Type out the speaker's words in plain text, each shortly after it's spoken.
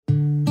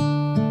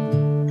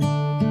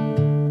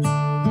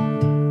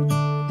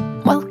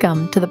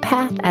Welcome to The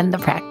Path and the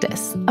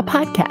Practice, a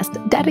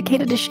podcast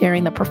dedicated to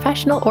sharing the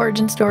professional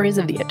origin stories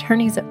of the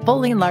attorneys at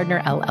Foley and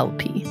Lardner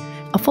LLP,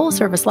 a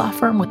full-service law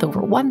firm with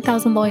over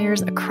 1,000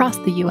 lawyers across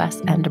the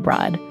U.S. and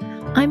abroad.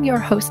 I'm your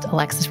host,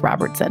 Alexis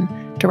Robertson,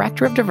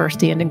 Director of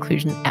Diversity and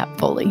Inclusion at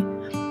Foley.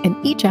 In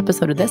each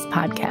episode of this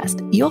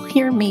podcast, you'll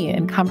hear me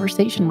in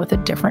conversation with a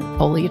different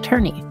Foley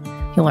attorney.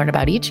 You'll learn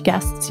about each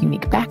guest's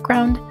unique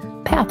background,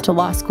 path to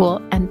law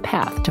school, and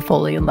path to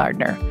Foley and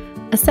Lardner.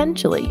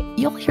 Essentially,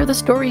 you'll hear the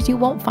stories you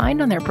won't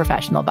find on their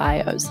professional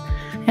bios.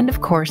 And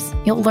of course,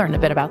 you'll learn a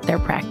bit about their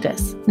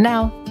practice.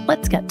 Now,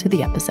 let's get to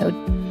the episode.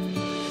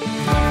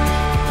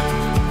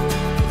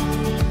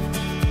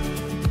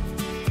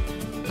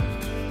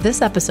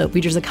 This episode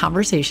features a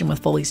conversation with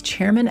Foley's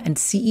chairman and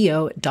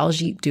CEO,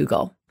 Daljit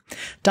Doogal.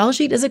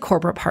 Daljit is a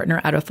corporate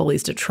partner out of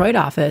Foley's Detroit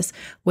office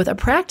with a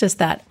practice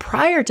that,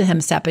 prior to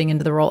him stepping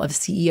into the role of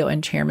CEO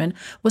and chairman,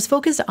 was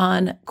focused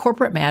on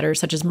corporate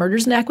matters such as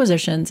mergers and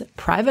acquisitions,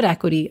 private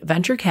equity,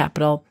 venture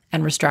capital,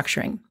 and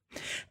restructuring.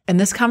 In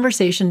this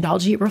conversation,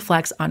 Daljit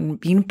reflects on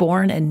being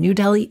born in New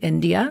Delhi,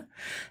 India,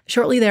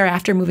 shortly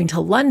thereafter moving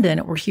to London,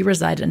 where he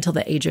resided until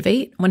the age of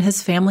 8 when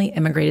his family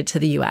immigrated to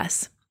the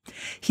U.S.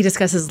 He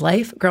discusses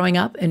life growing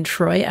up in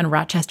Troy and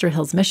Rochester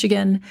Hills,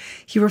 Michigan.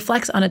 He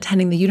reflects on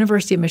attending the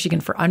University of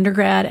Michigan for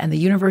undergrad and the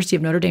University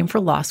of Notre Dame for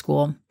law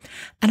school.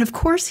 And of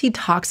course, he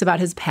talks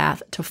about his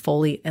path to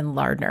Foley and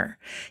Lardner.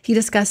 He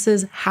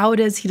discusses how it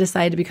is he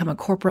decided to become a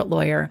corporate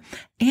lawyer,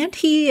 and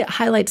he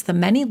highlights the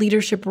many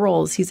leadership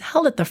roles he's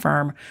held at the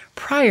firm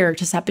prior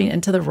to stepping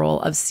into the role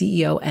of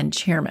CEO and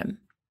chairman.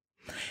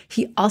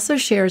 He also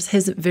shares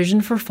his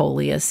vision for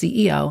Foley as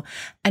CEO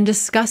and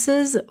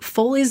discusses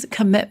Foley's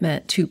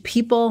commitment to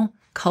people,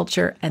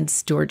 culture, and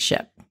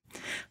stewardship.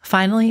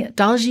 Finally,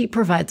 Daljit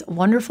provides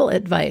wonderful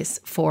advice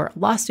for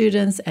law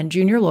students and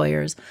junior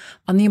lawyers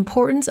on the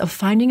importance of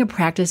finding a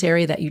practice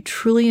area that you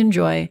truly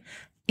enjoy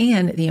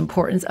and the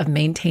importance of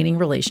maintaining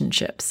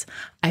relationships.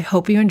 I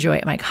hope you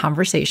enjoy my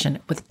conversation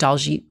with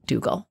Daljit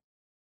Doogal.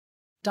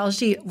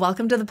 Daljit,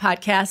 welcome to the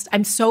podcast.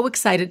 I'm so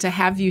excited to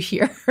have you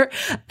here,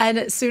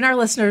 and soon our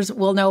listeners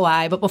will know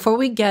why. But before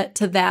we get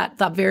to that,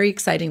 the very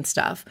exciting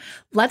stuff,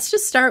 let's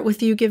just start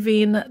with you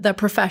giving the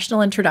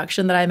professional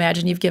introduction that I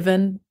imagine you've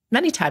given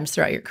many times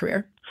throughout your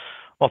career.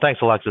 Well,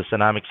 thanks, Alexis,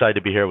 and I'm excited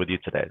to be here with you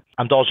today.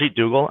 I'm Daljit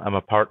Doogal. I'm a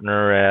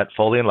partner at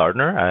Foley and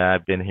Lardner.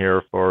 I've been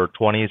here for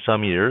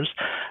 20-some years,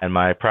 and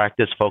my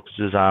practice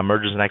focuses on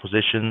mergers and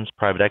acquisitions,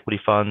 private equity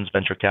funds,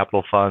 venture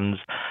capital funds,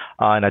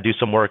 and I do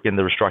some work in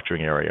the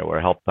restructuring area where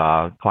I help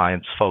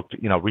clients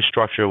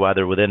restructure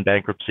whether within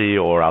bankruptcy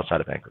or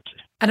outside of bankruptcy.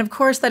 And of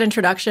course, that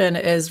introduction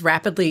is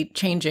rapidly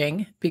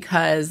changing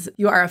because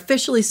you are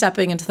officially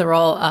stepping into the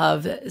role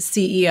of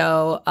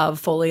CEO of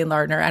Foley and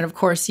Lardner. And of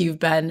course, you've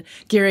been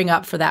gearing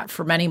up for that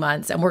for many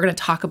months. And we're going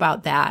to talk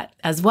about that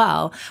as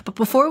well. But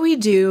before we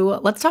do,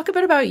 let's talk a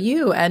bit about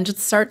you and just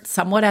start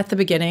somewhat at the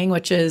beginning,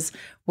 which is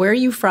where are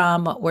you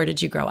from? Where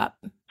did you grow up?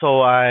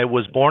 So I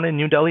was born in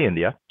New Delhi,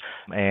 India,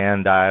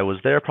 and I was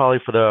there probably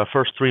for the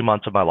first 3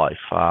 months of my life.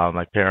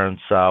 My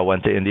parents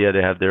went to India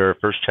to have their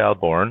first child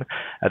born.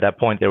 At that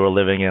point, they were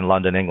living in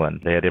London,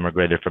 England. They had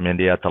immigrated from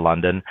India to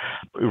London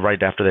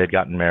right after they had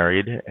gotten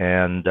married.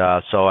 And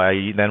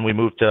we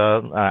moved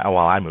to,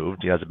 I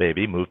moved as a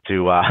baby, moved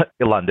to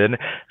London,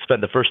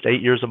 spent the first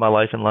 8 years of my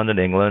life in London,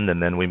 England,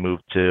 and then we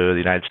moved to the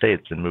United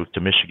States and moved to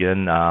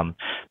Michigan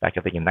back,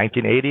 I think, in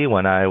 1980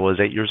 when I was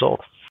 8 years old.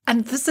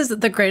 And this is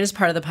the greatest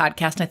part of the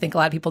podcast, and I think a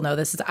lot of people know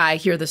this, is I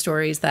hear the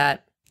stories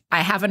that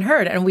I haven't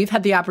heard, and we've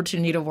had the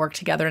opportunity to work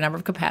together in a number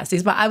of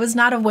capacities, but I was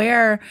not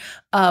aware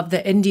of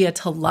the India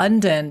to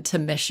London to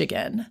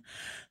Michigan.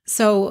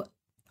 So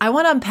I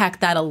want to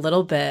unpack that a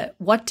little bit.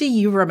 What do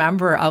you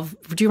remember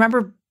do you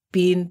remember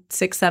being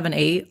 6, 7,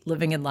 8,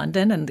 living in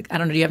London? And I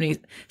don't know, do you have any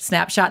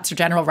snapshots or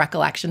general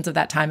recollections of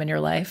that time in your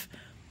life?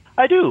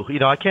 I do.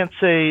 I can't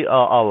say a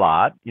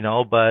lot,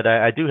 but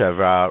I do have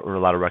a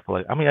lot of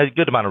a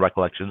good amount of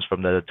recollections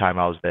from the time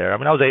I was there.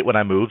 I was 8 when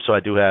I moved, so I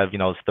do have,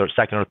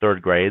 second or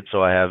third grade.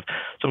 So I have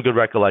some good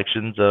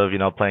recollections of,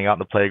 playing out in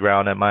the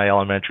playground at my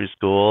elementary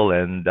school.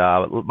 And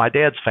my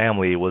dad's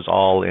family was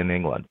all in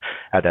England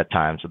at that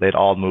time. So they'd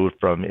all moved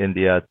from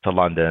India to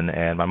London,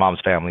 and my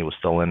mom's family was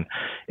still in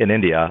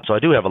India. So I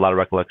do have a lot of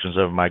recollections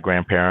of my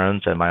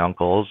grandparents and my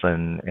uncles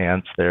and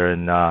aunts there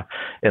in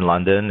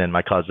London and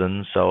my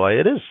cousins. So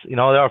it is. There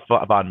are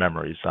fond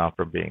memories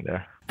from being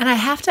there. And I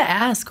have to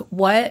ask,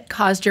 what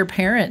caused your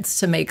parents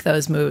to make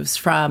those moves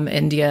from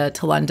India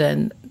to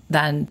London,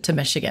 then to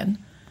Michigan?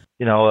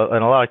 And a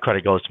lot of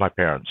credit goes to my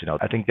parents.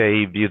 I think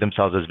they view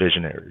themselves as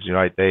visionaries.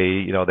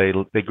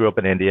 They grew up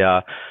in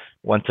India,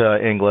 went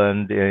to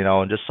England,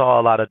 and just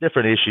saw a lot of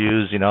different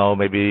issues.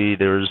 Maybe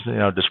there's,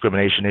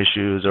 discrimination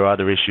issues or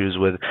other issues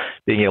with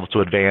being able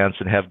to advance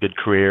and have good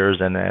careers.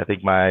 And I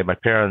think my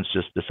parents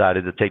just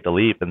decided to take the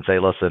leap and say,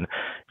 listen,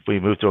 if we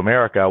move to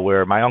America,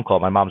 where my uncle,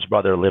 my mom's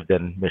brother, lived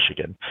in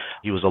Michigan.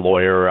 He was a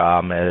lawyer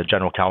and a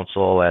general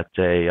counsel at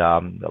a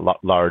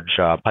large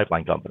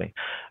pipeline company.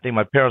 I think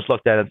my parents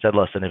looked at it and said,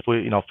 listen, if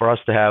we, for us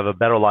to have a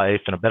better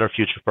life and a better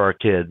future for our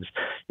kids,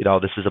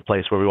 this is a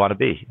place where we want to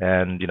be.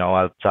 And,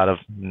 outside of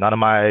none of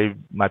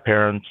my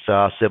parents'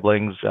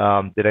 siblings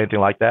did anything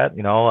like that,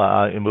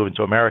 in moving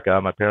to America,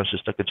 my parents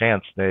just took a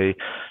chance. They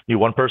knew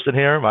one person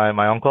here,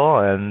 my uncle,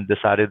 and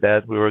decided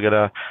that they were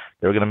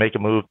going to make a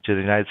move to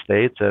the United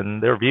States.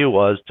 And their view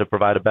was to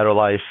provide a better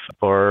life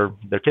for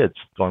their kids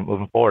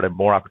moving forward and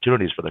more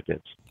opportunities for their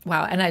kids.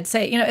 Wow. And I'd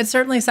say, it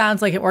certainly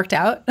sounds like it worked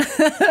out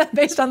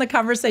based on the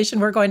conversation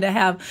we're going to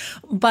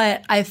have.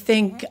 But I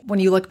think when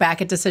you look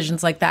back at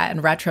decisions like that in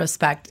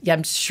retrospect,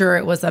 I'm sure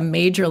it was a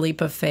major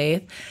leap of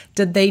faith.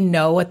 Did they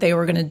know what they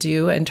were going to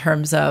do in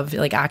terms of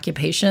like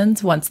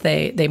occupations once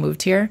they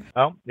moved here?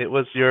 Well, it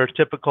was your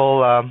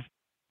typical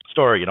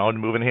story,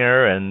 moving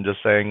here and just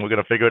saying, we're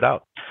going to figure it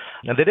out.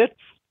 And they did.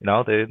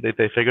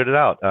 They figured it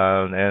out.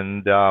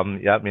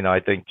 I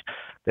think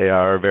they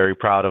are very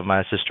proud of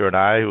my sister and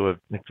I, who have,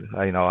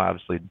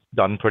 obviously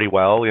done pretty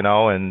well,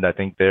 and I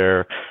think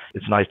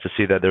it's nice to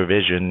see that their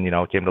vision,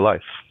 came to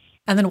life.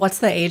 And then what's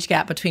the age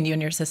gap between you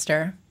and your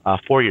sister?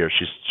 4 years.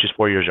 She's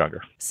 4 years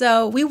younger.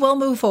 So we will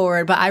move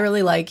forward, but I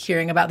really like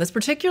hearing about this,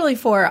 particularly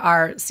for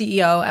our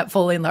CEO at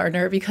Foley and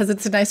Lardner, because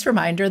it's a nice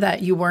reminder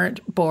that you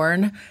weren't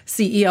born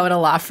CEO at a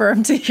law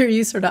firm, to hear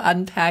you sort of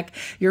unpack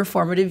your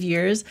formative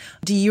years.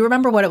 Do you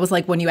remember what it was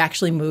like when you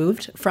actually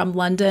moved from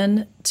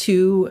London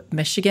to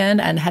Michigan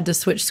and had to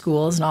switch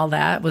schools and all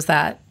that? Was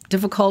that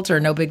difficult or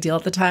no big deal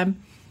at the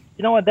time?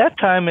 At that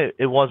time, it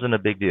wasn't a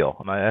big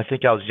deal. I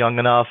think I was young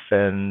enough,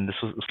 and this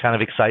was kind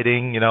of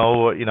exciting,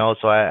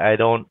 so I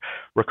don't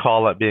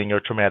recall it being a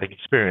traumatic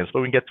experience.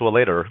 But we can get to a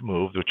later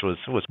move, which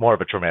was more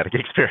of a traumatic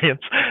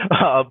experience.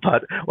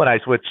 But when I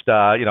switched,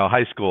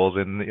 high schools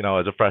and,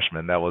 as a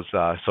freshman, that was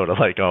sort of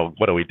like, oh,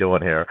 what are we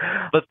doing here?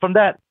 But from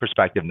that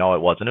perspective, no,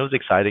 it wasn't. It was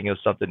exciting. It was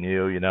something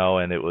new,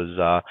 and it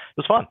was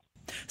fun.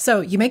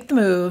 So you make the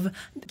move.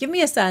 Give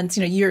me a sense,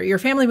 your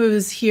family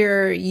moves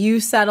here, you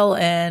settle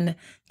in.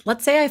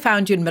 Let's say I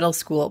found you in middle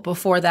school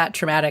before that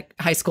traumatic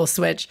high school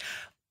switch.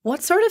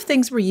 What sort of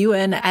things were you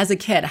in as a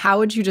kid? How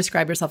would you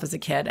describe yourself as a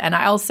kid? And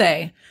I'll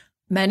say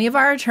many of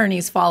our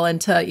attorneys fall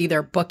into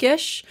either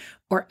bookish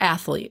or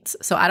athletes.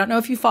 So I don't know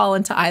if you fall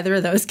into either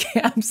of those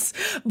camps,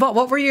 but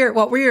what were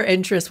your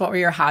interests? What were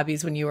your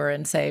hobbies when you were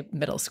in, say,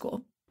 middle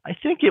school? I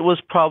think it was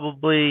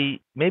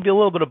probably maybe a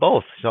little bit of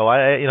both. So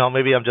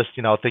maybe I'm just,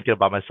 thinking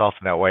about myself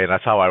in that way, and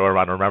that's how I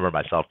want to remember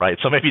myself, right?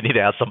 So maybe you need to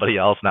ask somebody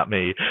else, not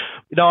me.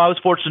 I was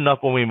fortunate enough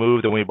when we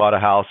moved and we bought a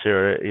house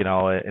here,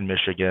 in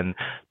Michigan,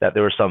 that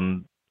there were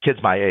some kids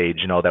my age,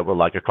 that were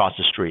like across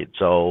the street.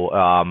 So,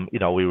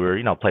 we were,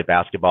 play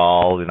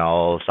basketball,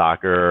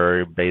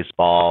 soccer,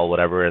 baseball,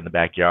 whatever in the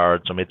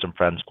backyard. So I made some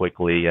friends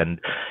quickly and,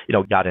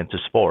 got into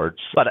sports.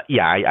 But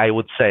yeah, I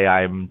would say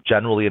I'm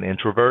generally an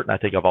introvert, and I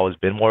think I've always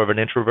been more of an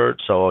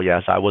introvert. So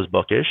yes, I was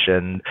bookish.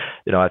 And,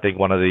 I think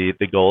one of the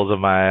goals of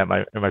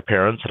my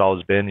parents had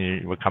always been,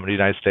 you would come to the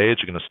United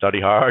States, you're going to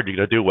study hard, you're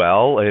going to do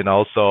well.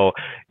 So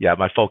yeah,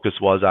 my focus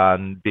was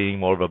on being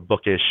more of a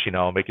bookish,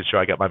 making sure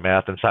I got my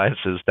math and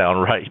sciences down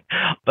right.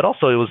 But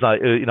also it was not,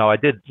 I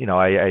did,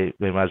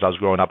 as I was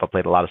growing up, I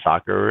played a lot of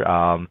soccer.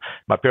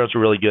 My parents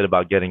were really good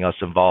about getting us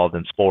involved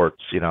in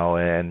sports,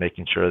 and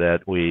making sure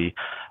that we,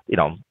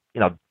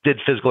 did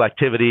physical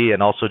activity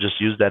and also just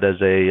used that as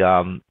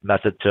a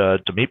method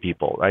to meet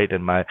people, right?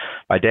 And my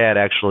dad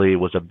actually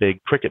was a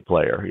big cricket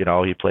player.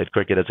 He played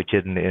cricket as a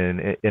kid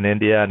in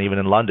India, and even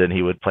in London,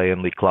 he would play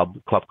in the club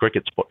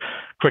cricket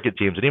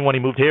teams. And even when he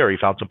moved here, he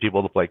found some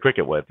people to play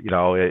cricket with,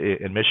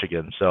 in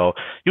Michigan. So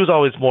he was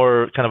always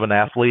more kind of an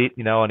athlete,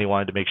 and he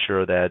wanted to make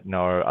sure that,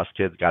 us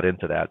kids got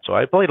into that. So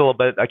I played a little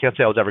bit. I can't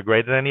say I was ever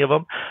great at any of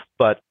them,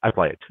 but I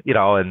played,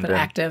 But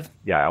active.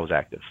 Yeah, I was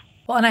active.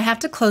 Well, and I have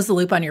to close the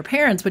loop on your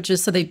parents, which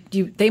is so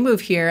they move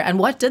here. And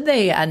what did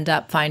they end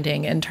up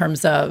finding in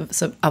terms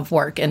of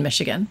work in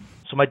Michigan?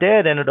 So my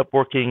dad ended up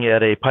working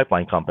at a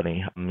pipeline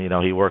company.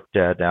 He worked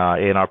at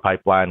A&R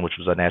Pipeline, which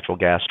was a natural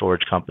gas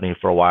storage company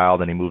for a while.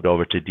 Then he moved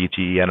over to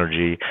DTE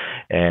Energy,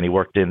 and he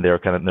worked in their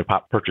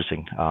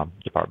purchasing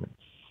department.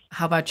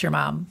 How about your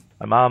mom?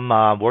 My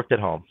mom worked at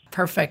home.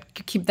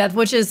 Perfect. Keep that,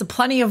 which is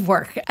plenty of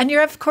work. And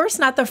you're, of course,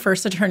 not the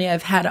first attorney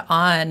I've had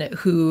on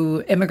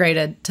who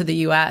immigrated to the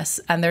U.S.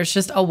 And there's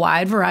just a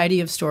wide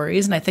variety of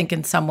stories. And I think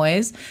in some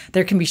ways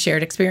there can be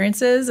shared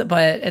experiences,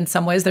 but in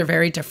some ways they're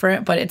very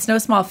different. But it's no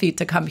small feat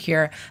to come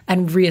here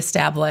and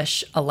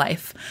reestablish a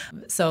life.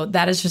 So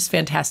that is just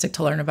fantastic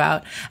to learn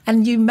about.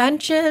 And you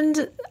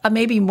mentioned a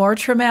maybe more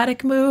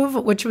traumatic move,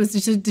 which was,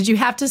 did you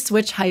have to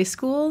switch high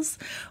schools?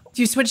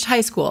 You switched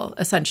high school,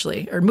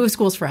 essentially, or moved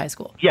schools for high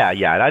school. Yeah.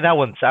 That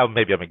one,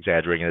 maybe I'm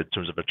exaggerating in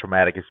terms of a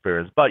traumatic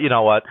experience. But you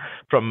know what?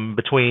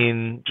 We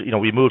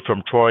moved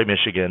from Troy,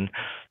 Michigan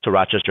to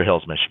Rochester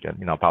Hills,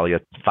 Michigan, probably a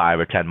 5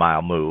 or 10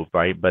 mile move,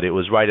 right? But it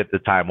was right at the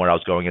time where I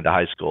was going into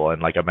high school.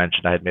 And like I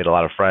mentioned, I had made a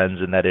lot of friends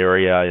in that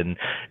area in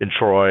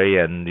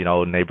Troy, and,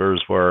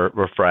 neighbors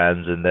were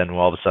friends. And then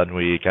all of a sudden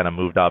we kind of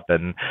moved up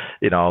and,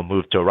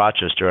 moved to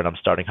Rochester, and I'm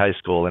starting high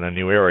school in a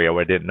new area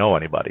where I didn't know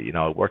anybody.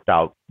 It worked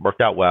out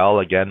well.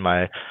 Again,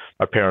 my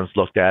parents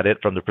looked at it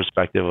from the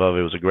perspective of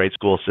it was a great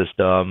school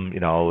system,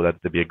 that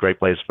would be a great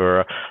place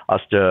for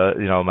us to,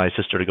 my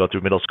sister to go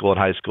through middle school and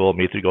high school,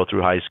 me to go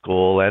through high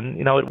school. And,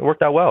 it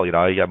worked out well.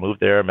 I moved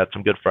there, met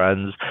some good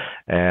friends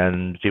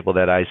and people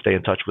that I stay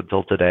in touch with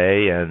till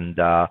today. And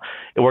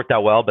it worked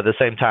out well. But at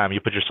the same time,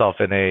 you put yourself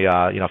in a,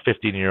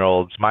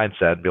 15-year-old's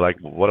mindset and be like,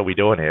 what are we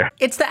doing here?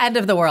 It's the end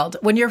of the world.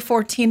 When you're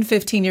 14,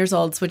 15 years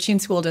old, switching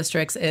school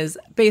districts is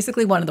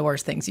basically one of the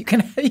worst things you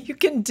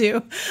can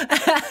do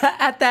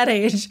at that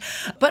age.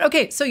 But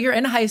okay, so you're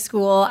in high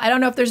school. I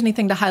don't know if there's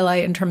anything to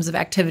highlight in terms of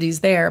activities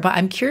there, but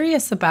I'm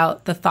curious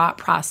about the thought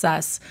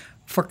process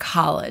for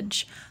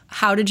college.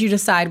 How did you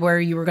decide where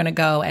you were going to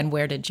go, and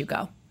where did you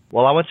go?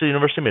 Well, I went to the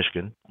University of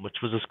Michigan, which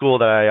was a school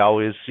that I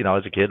always,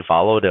 as a kid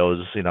followed. I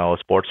was, a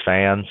sports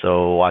fan.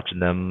 So watching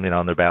them,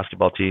 on their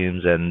basketball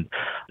teams and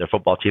their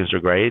football teams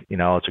are great.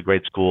 It's a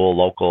great school,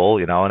 local,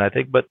 and I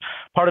think, but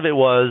part of it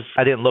was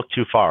I didn't look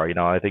too far.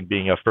 I think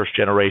being a first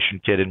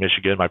generation kid in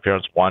Michigan, my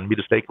parents wanted me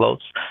to stay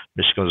close.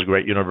 Michigan was a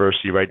great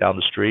university right down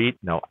the street.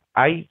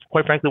 I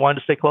quite frankly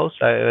wanted to stay close.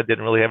 I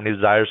didn't really have any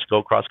desires to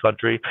go cross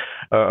country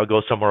or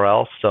go somewhere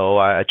else. So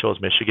I chose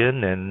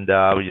Michigan, and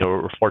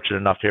we're fortunate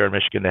enough here in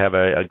Michigan to have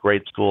a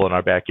great school in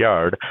our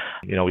backyard.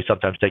 We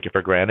sometimes take it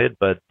for granted,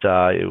 but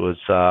it was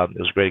a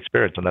great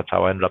experience, and that's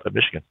how I ended up at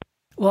Michigan.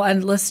 Well,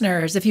 and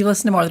listeners, if you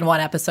listen to more than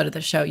one episode of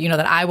the show, you know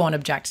that I won't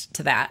object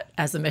to that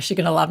as a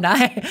Michigan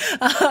alumni,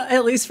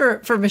 at least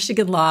for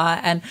Michigan law.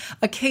 And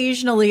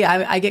occasionally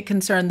I get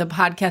concerned the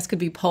podcast could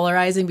be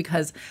polarizing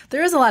because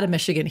there is a lot of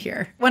Michigan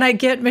here. When I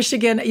get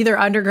Michigan, either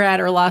undergrad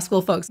or law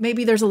school folks,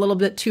 maybe there's a little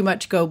bit too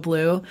much go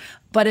blue.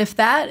 But if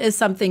that is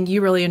something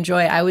you really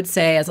enjoy, I would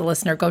say as a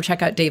listener, go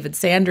check out David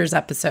Sanders'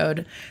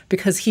 episode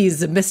because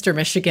he's Mr.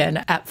 Michigan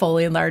at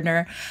Foley and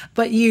Lardner.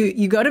 But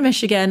you go to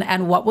Michigan,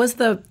 and what was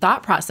the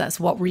thought process?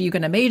 What were you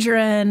going to major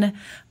in?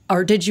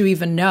 Or did you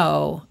even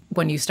know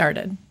when you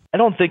started? I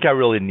don't think I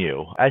really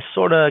knew. I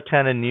sort of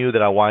kind of knew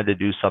that I wanted to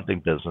do something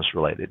business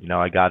related.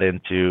 I got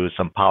into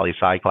some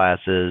poli-sci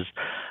classes.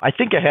 I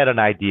think I had an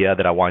idea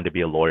that I wanted to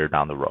be a lawyer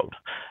down the road.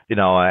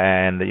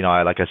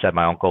 Like I said,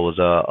 my uncle was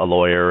a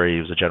lawyer. He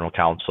was a general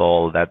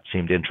counsel. That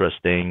seemed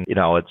interesting.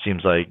 It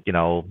seems like, it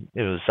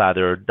was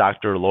either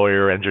doctor,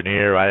 lawyer,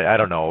 engineer. I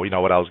don't know,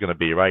 what I was going to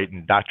be, right?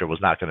 And doctor was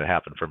not going to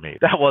happen for me.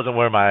 That wasn't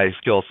where my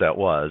skill set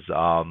was,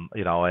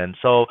 and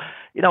so,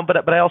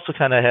 but I also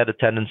kind of had a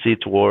tendency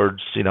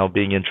towards,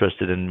 being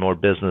interested in more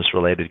business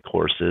related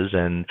courses.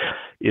 And,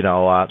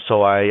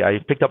 so I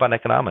picked up on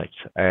economics,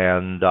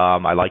 and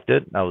I liked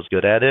it. I was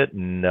good at it.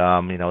 And,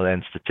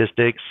 and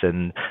statistics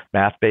and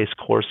math-based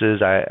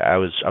courses. I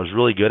was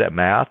really good at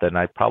math, and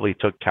I probably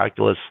took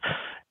calculus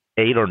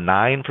 8 or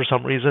 9 for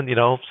some reason,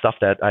 stuff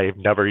that I've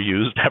never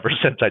used ever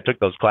since I took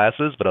those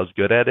classes, but I was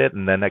good at it.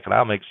 And then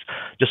economics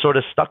just sort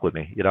of stuck with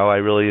me. I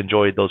really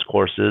enjoyed those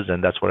courses,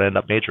 and that's what I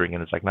ended up majoring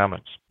in is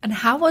economics. And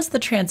how was the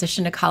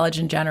transition to college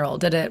in general?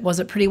 Was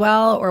it pretty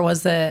well, or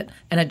was it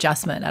an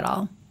adjustment at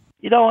all?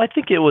 I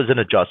think it was an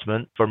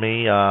adjustment for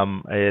me. I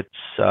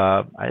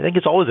think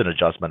it's always an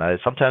adjustment.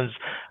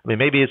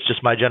 Maybe it's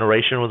just my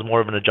generation was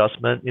more of an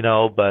adjustment,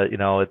 but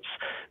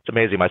it's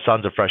amazing. My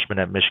son's a freshman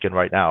at Michigan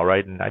right now,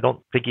 right? And I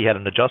don't think he had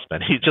an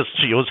adjustment.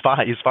 He was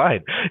fine. He's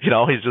fine.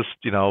 He's just,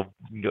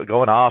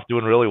 going off,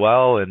 doing really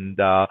well. And,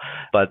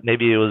 but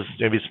maybe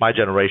it's my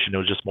generation. It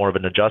was just more of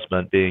an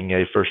adjustment being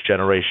a first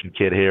generation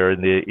kid here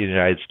in the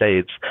United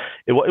States.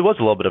 It was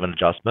a little bit of an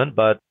adjustment,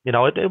 but,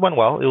 it went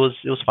well. It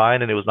was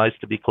fine. And it was nice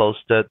to be close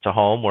to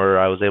home where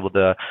I was able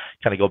to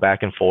kind of go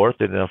back and forth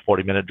in a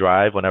 40-minute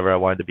drive whenever I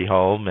wanted to be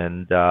home.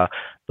 And,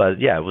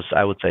 but yeah,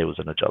 I would say it was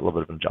a little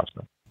bit of an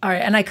adjustment. All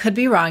right. And I could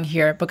be wrong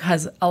here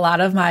because a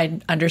lot of my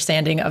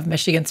understanding of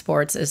Michigan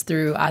sports is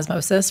through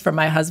osmosis from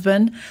my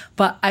husband.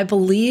 But I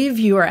believe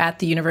you were at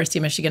the University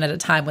of Michigan at a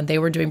time when they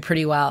were doing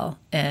pretty well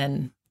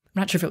in, I'm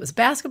not sure if it was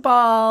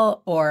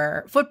basketball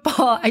or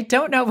football. I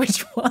don't know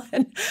which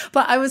one.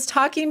 But I was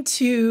talking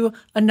to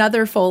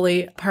another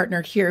Foley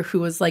partner here who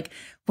was like,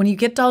 when you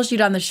get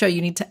Daljit on the show,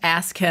 you need to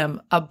ask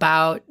him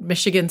about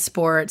Michigan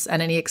sports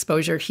and any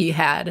exposure he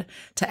had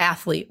to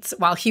athletes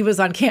while he was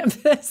on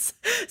campus.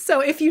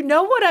 So if you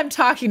know what I'm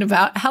talking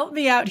about, help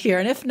me out here.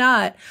 And if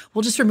not,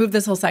 we'll just remove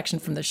this whole section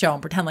from the show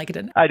and pretend like it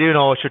didn't. I do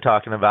know what you're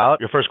talking about.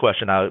 Your first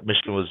question,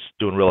 Michigan was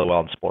doing really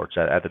well in sports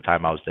at the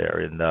time I was there.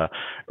 In the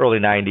early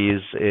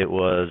 90s, it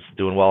was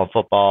doing well in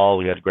football.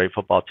 We had great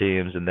football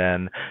teams. And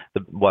then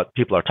what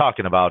people are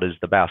talking about is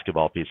the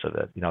basketball piece of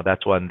it.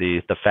 That's when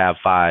the Fab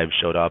Five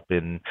showed up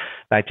in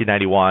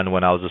 1991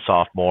 when I was a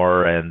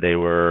sophomore, and they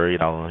were,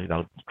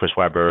 Chris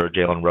Webber,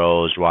 Jalen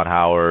Rose, Juwan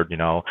Howard,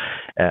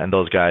 and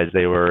those guys,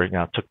 they were,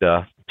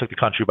 took took the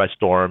country by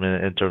storm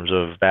in terms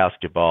of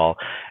basketball.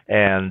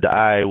 And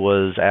I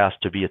was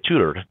asked to be a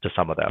tutor to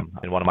some of them.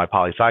 In one of my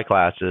poli-sci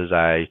classes,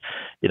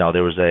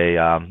 there was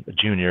a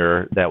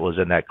junior that was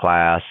in that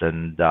class,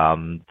 and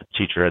the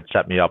teacher had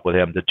set me up with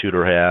him to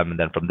tutor him. And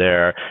then from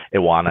there, it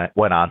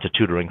went on to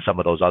tutoring some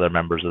of those other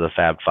members of the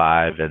Fab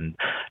Five, and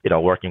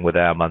working with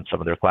them on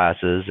some of their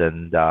classes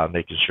and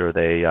making sure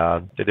they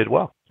did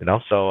well.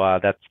 So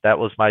that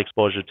was my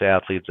exposure to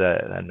athletes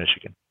at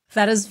Michigan.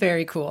 That is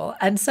very cool.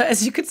 And so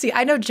as you can see,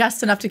 I know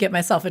just enough to get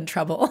myself in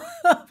trouble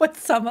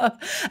with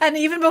and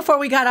even before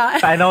we got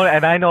on.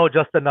 I know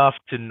just enough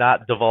to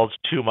not divulge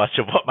too much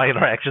of what my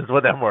interactions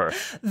with them were.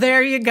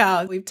 There you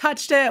go. We've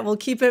touched it. We'll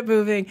keep it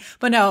moving.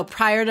 But no,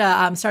 prior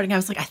to starting, I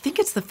was like, I think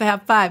it's the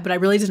Fab Five, but I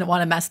really didn't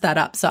want to mess that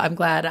up. So I'm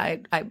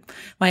glad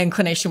my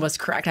inclination was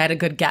correct. I had a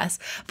good guess.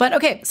 But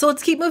okay, so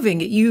let's keep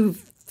moving. You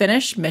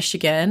finished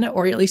Michigan,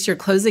 or at least you're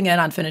closing in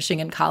on finishing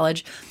in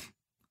college.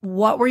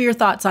 What were your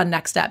thoughts on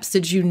next steps?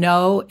 Did you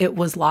know it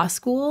was law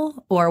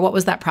school, or what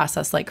was that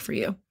process like for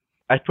you?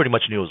 I pretty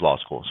much knew it was law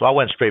school. So I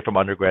went straight from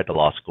undergrad to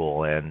law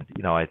school. And,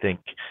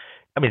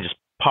 just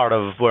part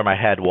of where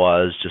my head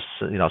was just,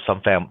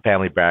 some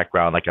family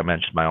background. Like I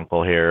mentioned, my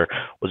uncle here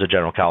was a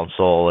general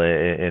counsel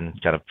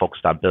and kind of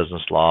focused on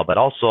business law, but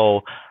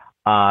also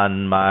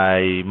on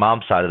my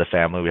mom's side of the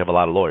family, we have a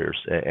lot of lawyers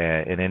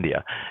in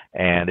India.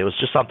 And it was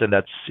just something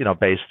that's,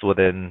 based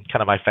within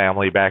kind of my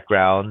family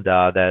background,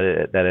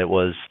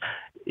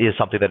 is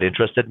something that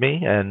interested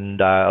me.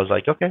 And I was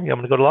like, okay, I'm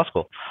going to go to law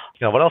school.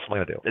 What else am I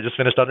going to do? I just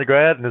finished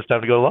undergrad and it's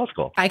time to go to law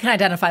school. I can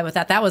identify with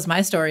that. That was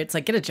my story. It's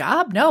like, get a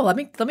job? No, let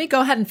me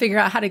go ahead and figure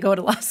out how to go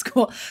to law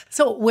school.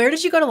 So where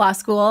did you go to law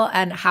school,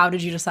 and how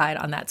did you decide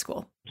on that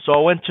school? So I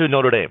went to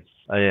Notre Dame.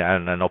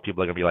 And I know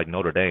people are going to be like,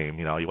 Notre Dame,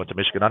 you went to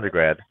Michigan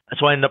undergrad.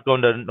 So I ended up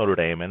going to Notre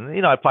Dame,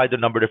 and, I applied to a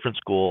number of different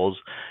schools.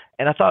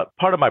 And I thought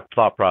part of my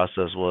thought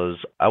process was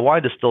I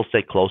wanted to still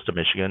stay close to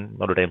Michigan.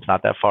 Notre Dame's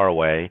not that far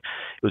away.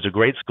 It was a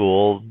great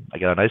school. I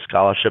got a nice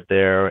scholarship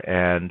there.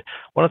 And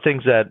one of the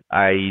things that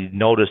I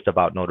noticed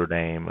about Notre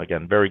Dame,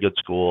 again, very good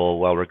school,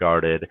 well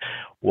regarded,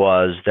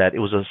 was that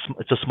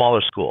it's a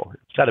smaller school.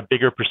 It's got a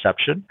bigger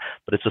perception,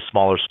 but it's a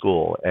smaller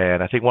school.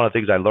 And I think one of the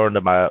things I learned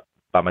about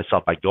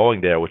myself by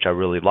going there, which I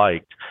really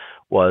liked,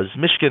 was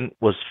Michigan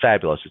was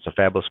fabulous. It's a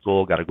fabulous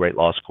school, got a great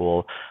law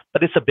school,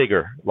 but it's a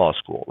bigger law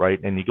school, right?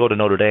 And you go to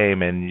Notre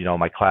Dame and,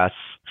 my class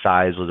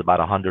size was about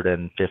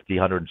 150,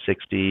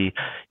 160.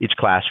 Each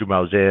classroom I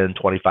was in,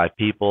 25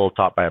 people,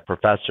 taught by a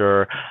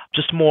professor,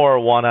 just more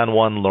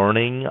one-on-one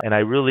learning. And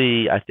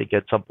I think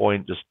at some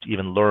point just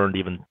even learned,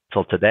 even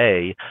till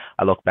today,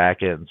 I look back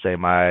and say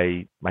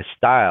my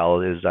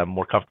style is I'm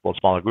more comfortable in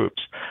smaller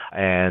groups.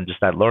 And just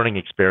that learning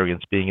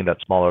experience, being in that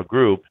smaller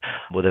group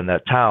within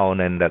that town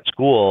and that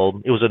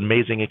school, it was an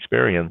amazing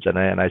experience. And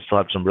I still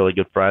have some really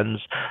good friends,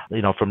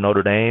 from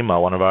Notre Dame.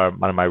 One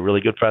of my really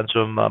good friends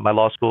from my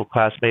law school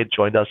classmate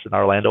joined us in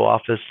our Orlando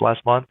office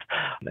last month.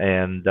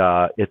 And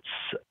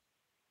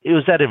it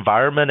was that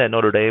environment at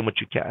Notre Dame, which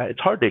it's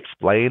hard to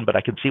explain, but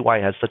I can see why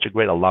it has such a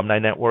great alumni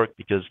network,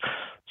 because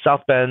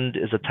South Bend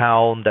is a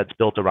town that's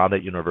built around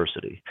that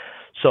university.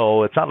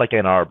 So it's not like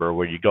Ann Arbor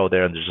where you go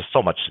there and there's just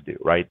so much to do,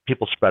 right?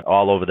 People spread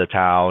all over the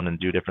town and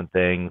do different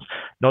things.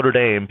 Notre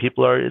Dame,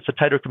 it's a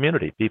tighter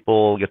community.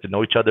 People get to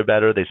know each other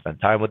better. They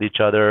spend time with each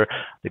other.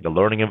 I think the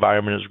learning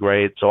environment is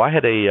great. So I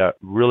had a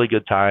really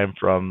good time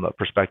from the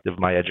perspective of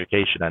my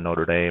education at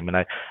Notre Dame. And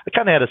I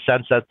kind of had a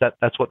sense that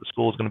that's what the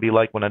school is going to be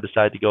like when I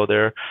decided to go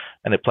there.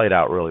 And it played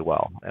out really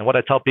well. And what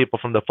I tell people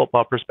from the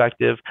football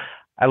perspective,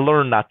 I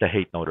learned not to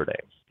hate Notre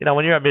Dame.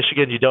 When you're at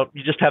Michigan, you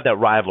just have that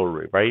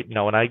rivalry, right?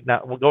 When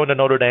we're going to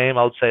Notre Dame,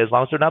 I would say as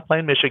long as they're not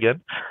playing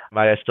Michigan,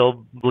 I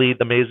still bleed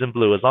the maize and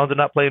blue. As long as they're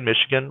not playing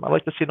Michigan, I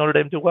like to see Notre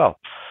Dame do well.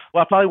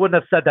 Well, I probably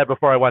wouldn't have said that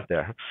before I went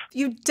there.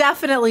 You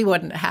definitely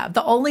wouldn't have.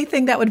 The only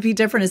thing that would be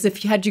different is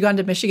if you had gone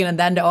to Michigan and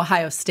then to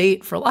Ohio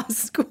State for law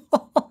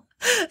school.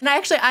 And I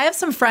have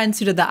some friends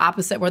who did the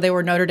opposite, where they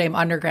were Notre Dame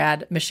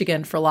undergrad,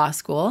 Michigan for law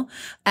school.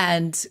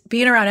 And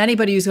being around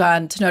anybody who's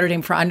gone to Notre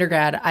Dame for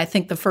undergrad, I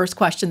think the first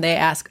question they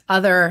ask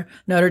other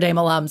Notre Dame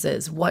alums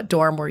is, what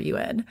dorm were you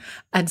in?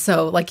 And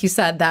so, like you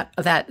said, that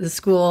the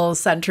school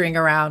centering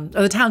around,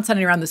 or the town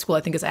centering around the school,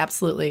 I think is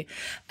absolutely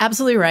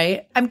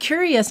right. I'm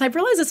curious, and I've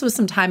realized this was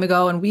some time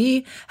ago, and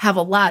we have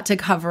a lot to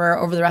cover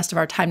over the rest of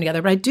our time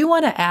together, but I do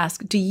want to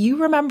ask, do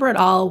you remember at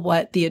all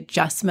what the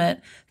adjustment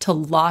to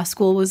law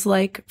school was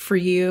like for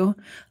you?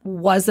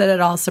 Was it at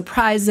all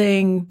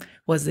surprising?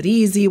 Was it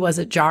easy? Was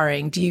it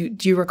jarring? Do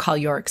you recall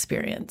your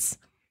experience?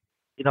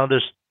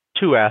 There's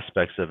two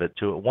aspects of it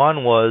to it.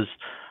 One was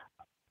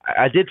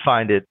I did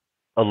find it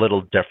a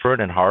little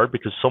different and hard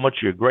because so much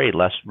of your grade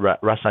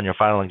rests on your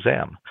final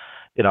exam.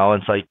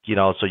 It's like,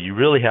 so you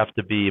really have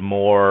to be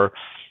more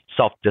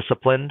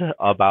self-disciplined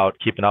about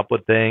keeping up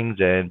with things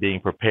and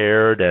being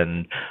prepared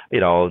and,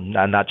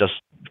 not just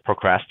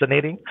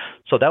procrastinating.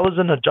 So that was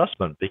an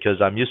adjustment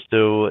because I'm used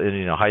to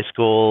in high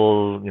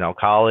school,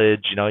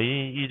 college,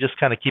 you just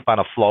kind of keep on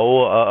a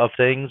flow of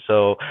things.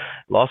 So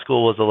law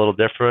school was a little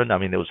different. I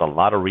mean, there was a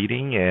lot of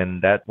reading,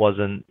 and that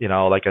wasn't,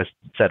 like I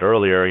said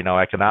earlier,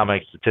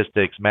 economics,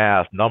 statistics,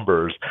 math,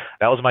 numbers.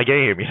 That was my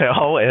game,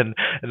 and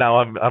now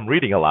I'm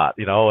reading a lot,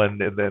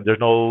 and there's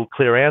no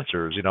clear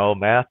answers,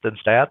 math and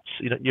stats,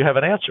 you have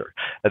an answer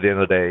at the end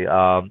of the day.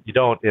 You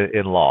don't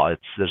in law.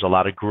 There's a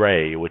lot of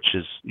gray, which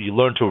is you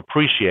learn to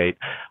appreciate.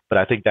 But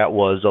I think that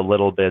was a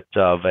little bit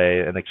of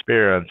an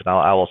experience. And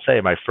I will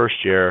say my first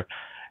year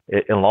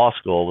in law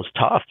school was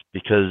tough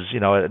because,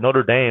 at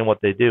Notre Dame, what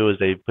they do is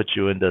they put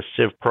you into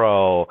Civ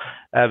Pro,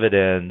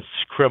 evidence,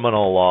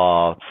 criminal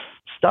law,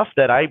 stuff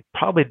that I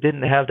probably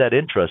didn't have that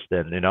interest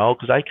in,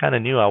 because I kind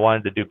of knew I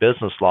wanted to do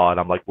business law. And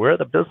I'm like, where are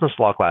the business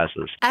law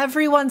classes?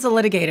 Everyone's a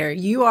litigator.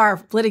 You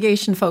are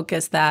litigation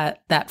focused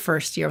that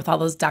first year with all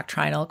those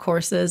doctrinal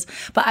courses.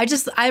 But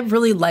I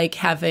really like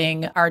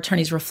having our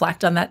attorneys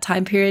reflect on that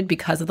time period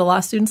because of the law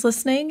students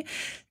listening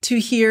to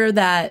hear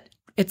that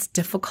it's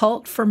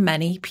difficult for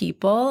many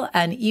people.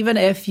 And even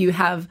if you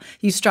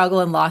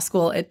struggle in law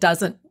school, it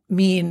doesn't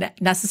mean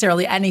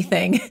necessarily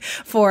anything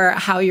for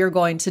how you're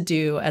going to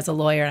do as a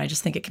lawyer. And I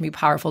just think it can be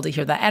powerful to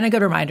hear that. And a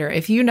good reminder,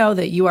 if you know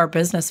that you are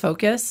business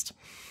focused,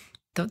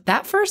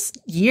 that first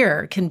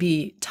year can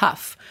be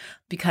tough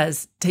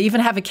because to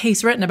even have a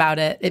case written about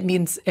it, it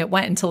means it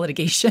went into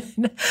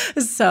litigation.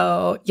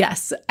 So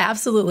yes,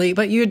 absolutely.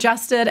 But you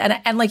adjusted.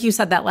 And like you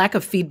said, that lack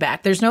of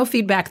feedback, there's no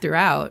feedback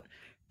throughout.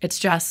 It's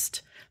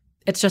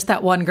just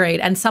that one grade.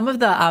 And some of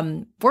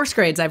the worst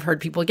grades I've heard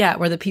people get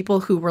were the people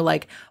who were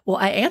like, well,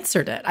 I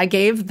answered it. I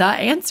gave the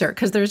answer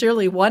because there's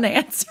really one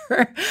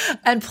answer.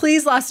 And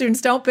please, law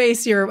students, don't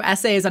base your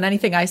essays on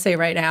anything I say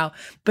right now.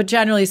 But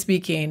generally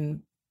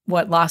speaking,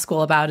 what law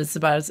school is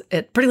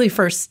particularly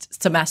first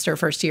semester,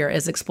 first year,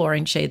 is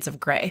exploring shades of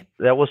gray.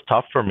 That was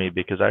tough for me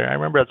because I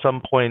remember at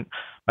some point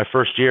my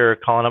first year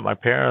calling up my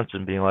parents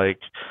and being like,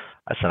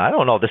 I said, I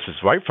don't know if this is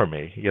right for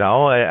me.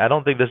 I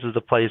don't think this is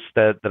the place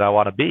that I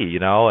want to be,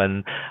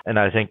 and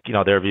I think,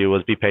 their view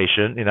was be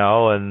patient, and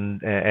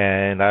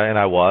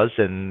I was,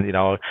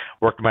 and,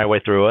 worked my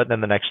way through it. And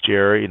then the next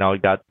year,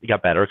 it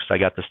got better because I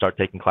got to start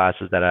taking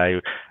classes that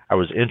I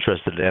was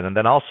interested in. And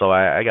then also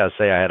I got to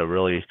say I had a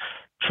really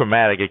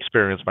traumatic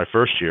experience my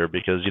first year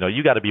because,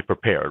 you got to be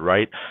prepared,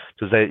 right?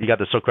 Because you got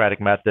the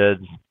Socratic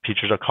method,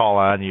 teachers are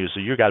calling on you, so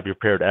you got to be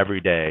prepared every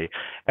day.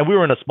 And we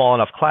were in a small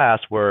enough class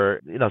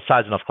where,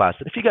 size enough class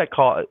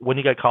that when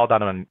you get called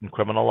on in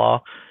criminal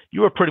law,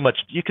 you were pretty much,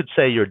 you could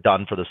say you're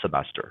done for the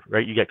semester,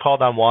 right? You get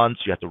called on once,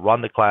 you have to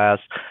run the class,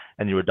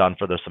 and you were done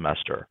for the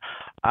semester.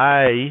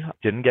 I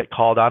didn't get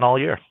called on all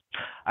year.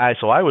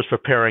 So I was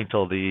preparing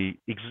till the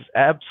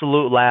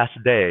absolute last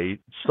day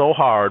so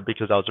hard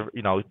because I was,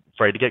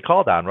 afraid to get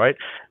called on, right?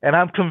 And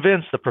I'm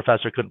convinced the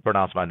professor couldn't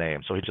pronounce my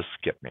name, so he just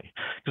skipped me.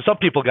 Because some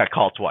people got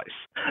called twice.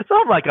 So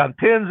I'm like on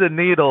pins and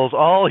needles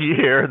all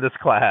year in this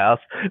class.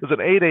 It was an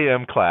 8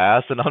 a.m.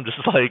 class, and I'm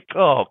just like,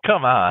 oh,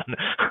 come on.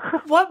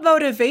 What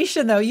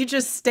motivation, though? You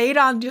just stayed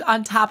on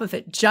top of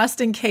it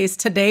just in case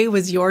today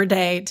was your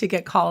day to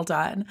get called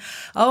on.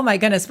 Oh, my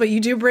goodness. But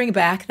you do bring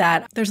back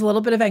that there's a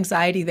little bit of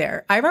anxiety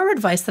there. I remember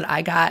advice that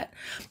I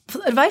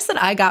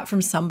got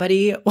from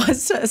somebody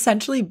was to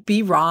essentially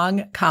be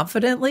wrong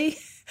confidently.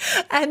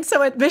 And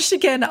so at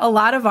Michigan, a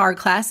lot of our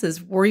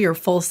classes were your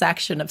full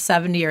section of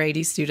 70 or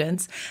 80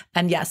 students.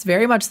 And yes,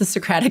 very much the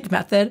Socratic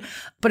method.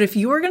 But if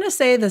you were going to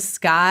say the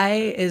sky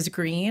is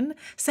green,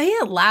 say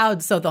it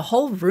loud so the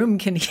whole room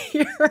can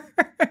hear.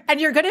 And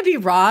you're going to be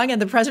wrong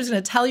and the professor's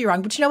going to tell you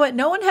wrong. But you know what?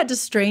 No one had to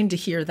strain to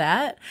hear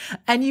that.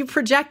 And you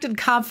projected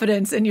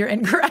confidence in your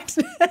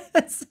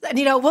incorrectness. And,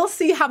 we'll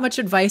see how much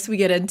advice we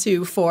get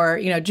into for,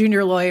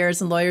 junior lawyers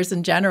and lawyers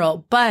in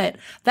general. But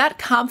that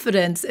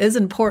confidence is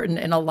important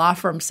in a law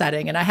firm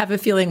setting. And I have a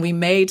feeling we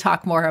may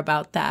talk more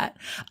about that.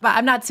 But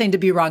I'm not saying to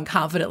be wrong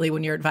confidently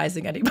when you're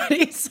advising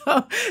anybody.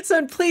 So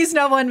please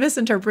no one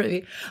misinterpret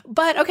me.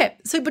 But okay,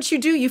 but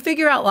you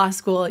figure out law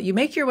school, you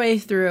make your way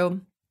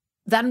through.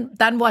 Then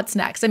what's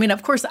next? I mean,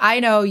 of course, I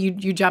know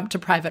you jumped to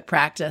private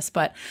practice,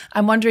 but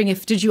I'm wondering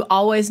did you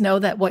always know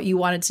that what you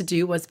wanted to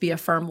do was be a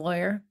firm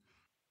lawyer?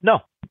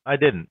 No, I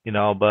didn't,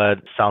 but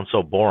it sounds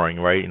so boring,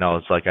 right?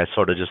 It's like I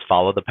sort of just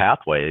followed the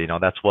pathway.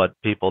 That's what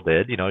people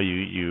did.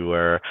 You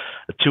were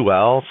a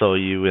 2L, so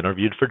you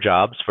interviewed for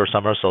jobs, for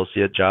summer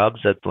associate jobs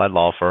at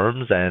law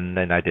firms, and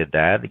I did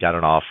that, got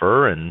an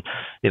offer, and,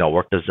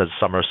 worked as a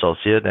summer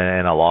associate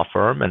in a law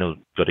firm, and it was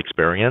a good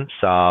experience.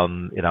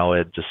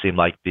 It just seemed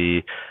like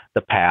the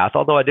path,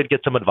 although I did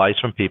get some advice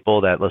from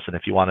people that, listen,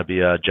 if you want to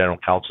be a general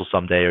counsel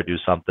someday or do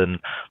something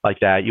like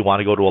that, you want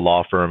to go to a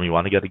law firm, you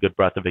want to get a good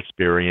breadth of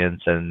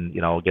experience and,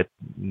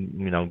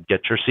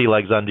 get your sea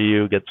legs under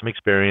you, get some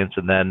experience,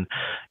 and then,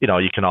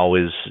 you can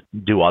always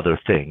do other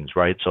things,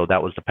 right? So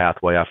that was the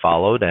pathway I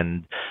followed.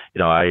 And,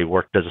 I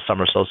worked as a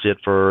summer associate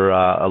for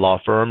a law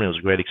firm. It was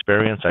a great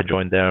experience. I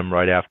joined them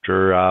right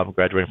after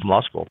graduating from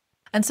law school.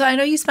 And so I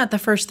know you spent the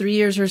first 3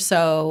 years or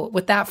so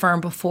with that firm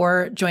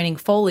before joining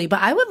Foley,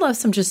 but I would love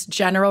some just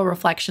general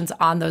reflections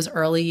on those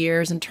early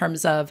years in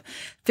terms of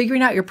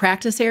figuring out your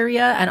practice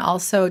area and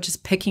also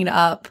just picking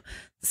up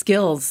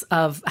skills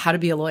of how to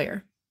be a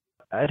lawyer.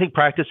 I think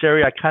practice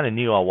area, I kind of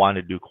knew I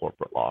wanted to do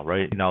corporate law,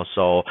 right?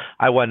 So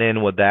I went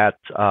in with that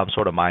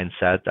sort of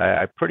mindset.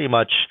 I pretty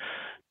much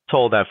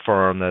told that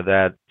firm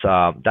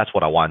that's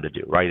what I wanted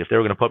to do, right? If they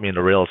were going to put me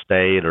into real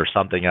estate or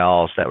something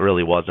else, that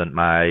really wasn't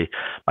my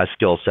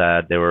skill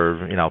set. There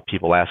were,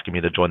 people asking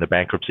me to join the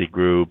bankruptcy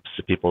groups,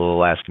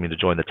 people asking me to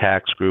join the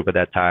tax group at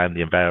that time,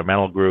 the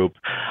environmental group.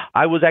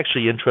 I was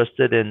actually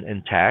interested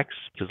in tax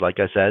because, like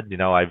I said,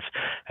 I've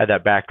had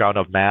that background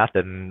of math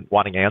and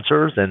wanting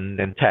answers, and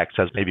tax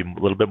has maybe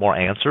a little bit more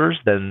answers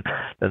than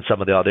some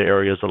of the other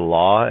areas of the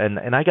law.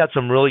 And I got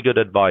some really good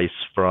advice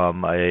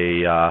from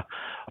a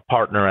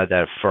partner at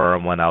that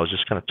firm when I was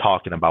just kind of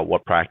talking about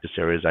what practice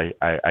areas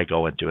I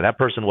go into. And that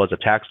person was a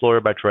tax lawyer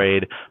by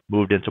trade,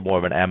 moved into more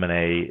of an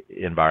M&A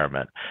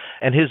environment.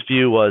 And his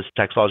view was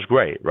tax law is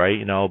great, right?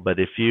 But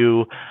if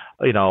you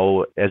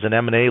as an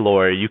M&A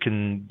lawyer, you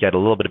can get a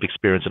little bit of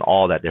experience in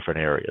all that different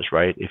areas,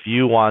 right? If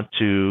you want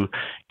to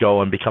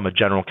go and become a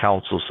general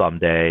counsel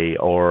someday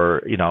or,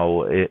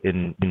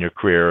 in your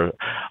career,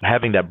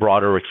 having that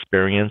broader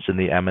experience in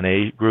the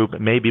M&A group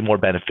may be more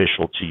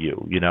beneficial to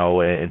you,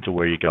 into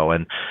where you go.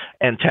 And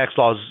tax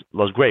law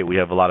is great. We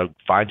have a lot of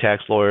fine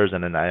tax lawyers,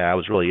 and I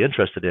was really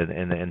interested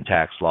in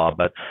tax law.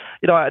 But,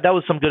 that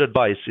was some good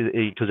advice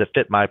because it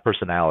fit my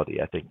personality,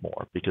 I think,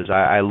 more because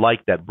I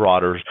like that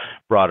broader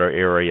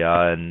area.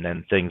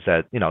 And things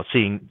that,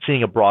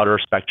 seeing a broader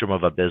spectrum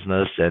of a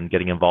business and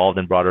getting involved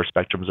in broader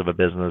spectrums of a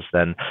business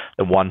than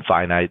one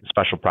finite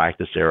special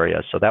practice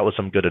area. So that was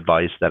some good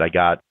advice that I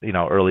got,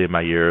 early in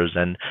my years.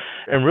 And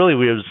really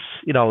it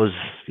was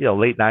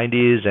late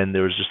 90s, and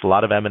there was just a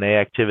lot of M&A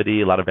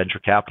activity, a lot of venture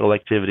capital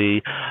activity.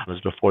 It was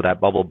before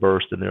that bubble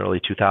burst in the early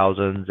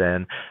 2000s.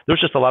 And there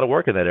was just a lot of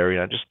work in that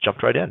area. And I just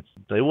jumped right in.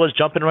 It was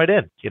jumping right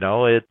in. They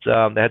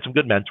had some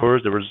good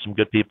mentors. There were some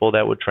good people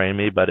that would train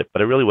me, but it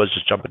really was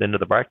just jumping into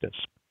the practice.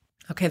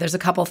 Okay, there's a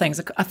couple things,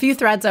 a few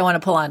threads I want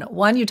to pull on.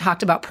 One, you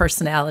talked about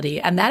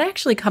personality, and that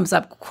actually comes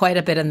up quite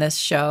a bit in this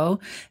show,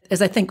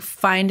 is I think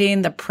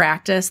finding the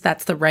practice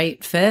that's the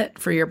right fit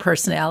for your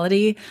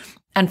personality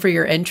and for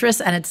your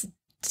interests. And it's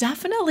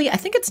definitely, I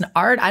think it's an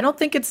art. I don't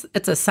think it's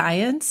a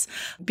science,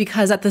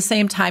 because at the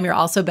same time, you're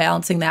also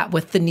balancing that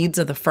with the needs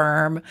of the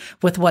firm,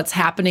 with what's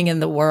happening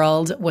in the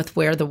world, with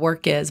where the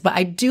work is. But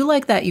I do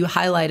like that you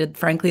highlighted,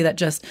 frankly, that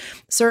just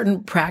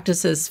certain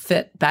practices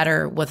fit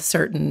better with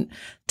certain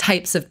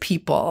types of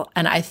people.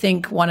 And I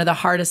think one of the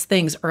hardest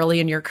things early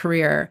in your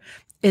career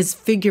is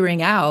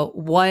figuring out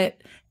what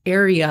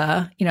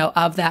area,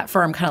 of that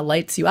firm kind of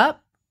lights you up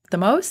the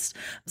most.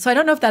 So I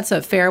don't know if that's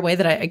a fair way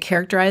that I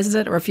characterize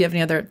it, or if you have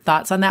any other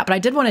thoughts on that, but I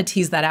did want to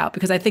tease that out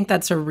because I think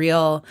that's a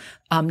real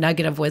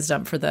nugget of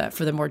wisdom for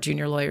the more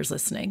junior lawyers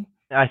listening.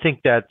 I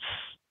think it's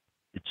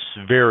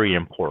very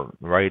important,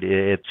 right?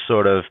 It's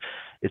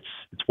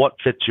what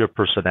fits your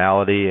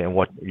personality and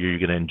what you're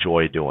going to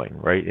enjoy doing,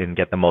 right? And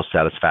get the most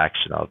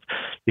satisfaction of.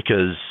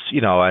 Because,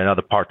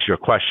 another part to your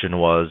question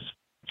was,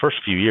 first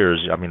few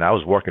years, I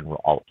was working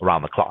all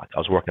around the clock. I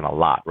was working a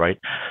lot, right?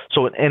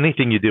 So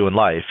anything you do in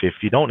life, if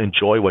you don't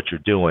enjoy what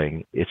you're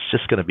doing, it's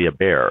just going to be a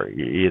bear.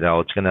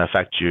 It's going to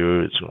affect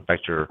you. It's going to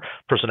affect your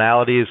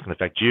personality. It's going to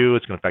affect you.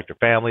 It's going to affect your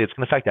family. It's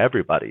going to affect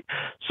everybody.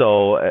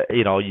 So,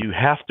 you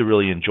have to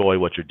really enjoy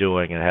what you're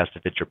doing, and it has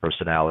to fit your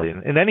personality.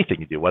 And anything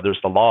you do, whether it's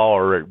the law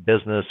or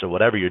business or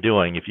whatever you're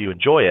doing, if you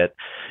enjoy it,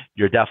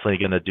 you're definitely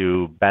going to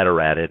do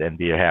better at it and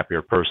be a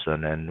happier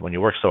person. And when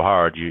you work so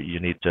hard, you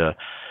need to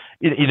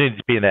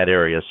be in that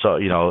area. So,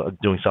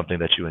 doing something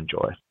that you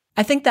enjoy.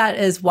 I think that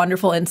is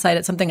wonderful insight.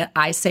 It's something that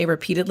I say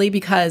repeatedly,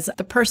 because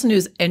the person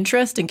whose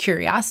interest and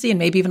curiosity and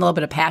maybe even a little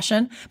bit of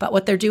passion about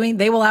what they're doing,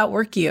 they will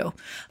outwork you.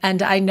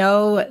 And I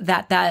know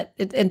that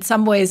in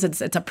some ways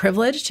it's a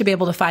privilege to be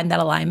able to find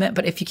that alignment,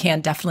 but if you can,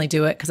 definitely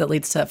do it because it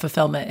leads to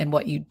fulfillment in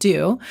what you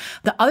do.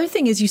 The other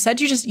thing is you said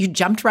you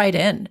jumped right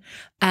in,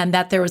 and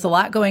that there was a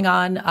lot going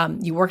on.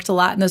 You worked a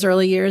lot in those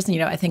early years.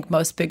 And, I think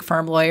most big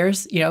firm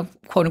lawyers,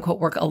 quote unquote,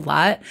 work a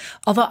lot.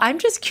 Although I'm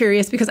just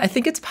curious, because I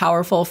think it's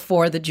powerful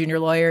for the junior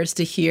lawyers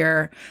to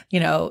hear,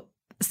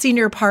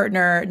 senior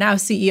partner, now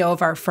CEO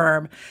of our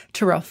firm,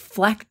 to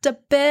reflect a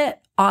bit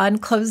on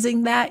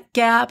closing that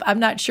gap. I'm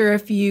not sure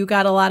if you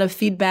got a lot of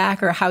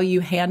feedback or how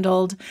you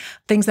handled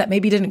things that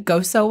maybe didn't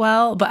go so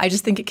well, but I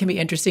just think it can be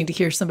interesting to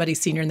hear somebody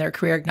senior in their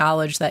career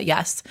acknowledge that,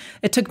 yes,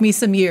 it took me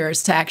some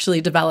years to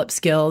actually develop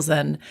skills,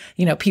 and,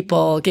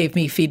 people gave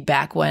me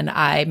feedback when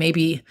I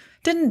maybe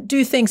didn't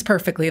do things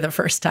perfectly the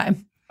first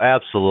time.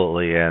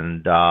 Absolutely.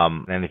 And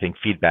anything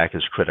feedback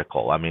is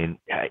critical.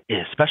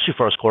 Especially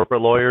for us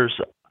corporate lawyers,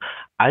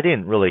 I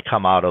didn't really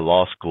come out of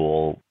law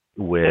school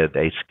with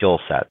a skill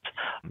set.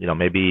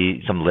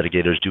 Maybe some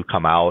litigators do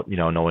come out,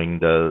 knowing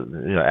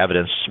the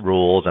evidence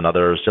rules and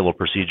other civil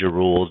procedure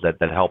rules that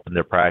help in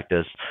their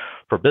practice.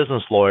 for a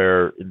business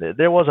lawyer,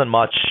 there wasn't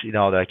much,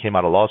 that I came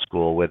out of law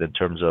school with in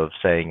terms of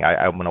saying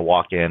I'm going to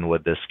walk in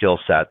with this skill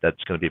set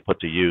that's going to be put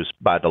to use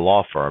by the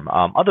law firm.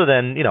 Other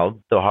than,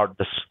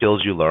 the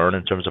skills you learn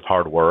in terms of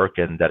hard work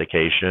and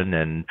dedication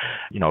and,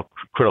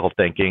 critical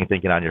thinking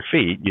on your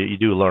feet, you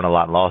do learn a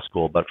lot in law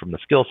school. But from the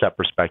skill set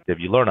perspective,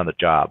 you learn on the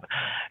job.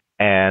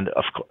 And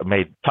of course,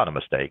 made a ton of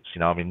mistakes.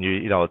 It's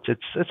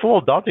a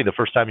little daunting the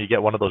first time you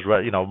get one of those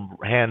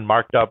hand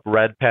marked up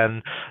red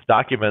pen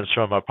documents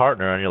from a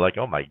partner, and you're like,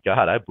 oh my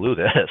God, I blew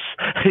this.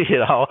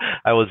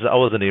 I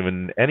wasn't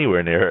even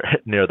anywhere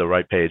near the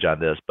right page on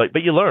this. But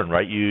you learn,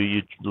 right?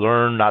 You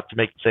learn not to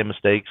make the same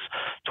mistakes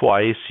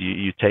twice.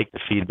 You take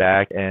the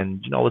feedback,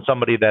 and with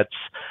somebody that's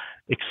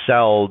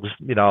excelled,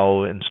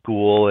 in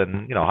school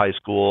and, high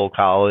school,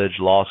 college,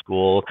 law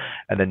school,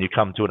 and then you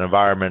come to an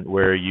environment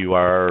where you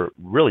are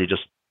really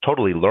just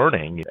totally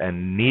learning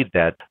and need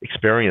that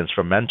experience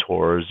from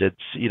mentors. It's,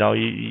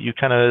 you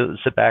kind of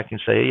sit back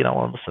and say,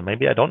 listen,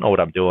 maybe I don't know what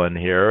I'm doing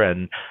here,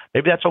 and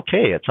maybe that's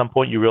okay. At some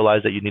point you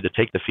realize that you need to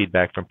take the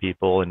feedback from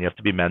people and you have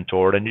to be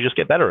mentored, and you just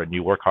get better and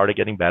you work hard at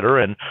getting better,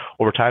 and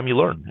over time you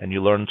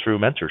learn through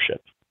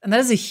mentorship. And that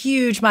is a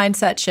huge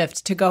mindset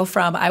shift to go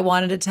from I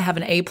wanted it to have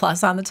an A+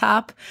 on the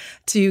top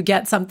to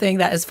get something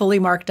that is fully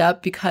marked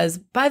up because,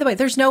 by the way,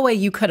 there's no way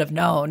you could have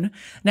known.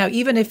 Now,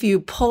 even if you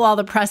pull all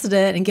the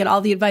precedent and get all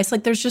the advice,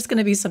 there's just going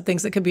to be some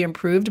things that could be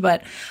improved.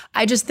 But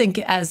I just think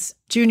as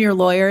junior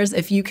lawyers,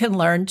 if you can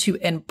learn to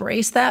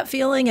embrace that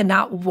feeling and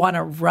not want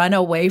to run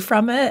away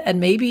from it, and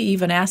maybe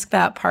even ask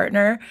that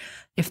partner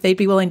if they'd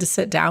be willing to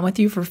sit down with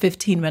you for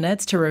 15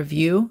 minutes to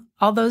review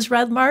all those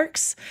red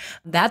marks,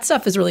 that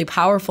stuff is really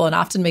powerful and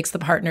often makes the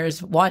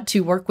partners want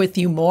to work with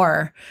you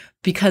more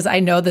because I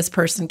know this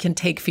person can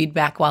take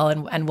feedback well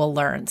and will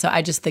learn. So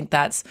I just think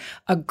that's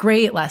a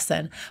great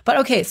lesson. But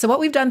okay, so what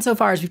we've done so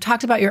far is we've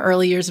talked about your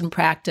early years in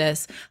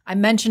practice. I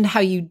mentioned how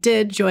you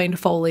did join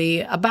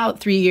Foley about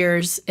 3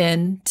 years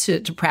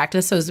into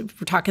practice. So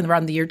we're talking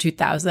around the year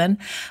 2000.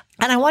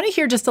 And I want to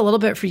hear just a little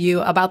bit for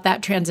you about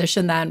that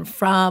transition then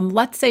from,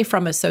 let's say,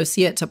 from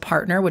associate to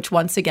partner, which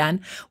once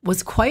again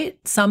was quite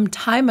some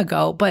time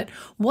ago. But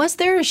was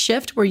there a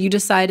shift where you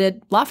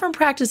decided law firm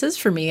practice is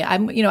for me?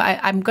 I'm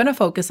going to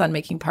focus on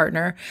making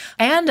partner,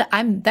 and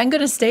I'm then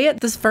going to stay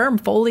at this firm,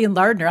 Foley and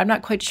Lardner. I'm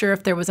not quite sure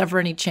if there was ever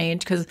any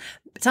change because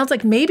it sounds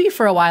like maybe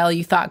for a while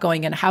you thought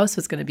going in-house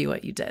was going to be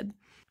what you did.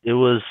 It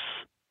was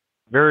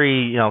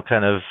very,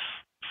 kind of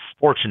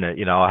fortunate,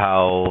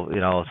 how,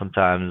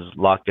 sometimes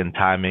luck and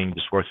timing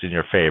just works in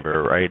your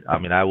favor, right? I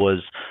mean, I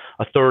was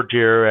a third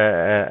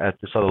year at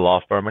this other law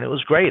firm, and it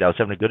was great. I was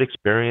having a good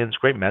experience,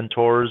 great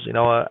mentors,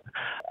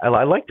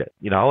 I liked it,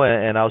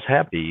 and I was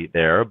happy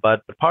there.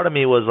 But part of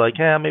me was like,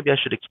 maybe I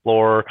should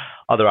explore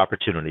other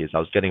opportunities. I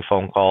was getting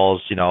phone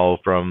calls,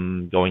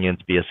 from going in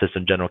to be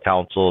assistant general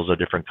counsels of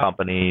different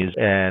companies.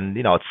 And,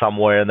 it's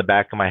somewhere in the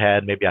back of my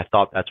head, maybe I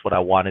thought that's what I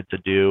wanted to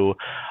do.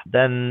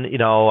 Then,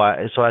 so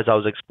as I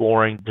was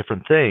exploring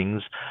different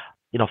things,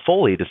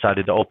 Foley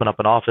decided to open up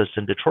an office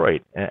in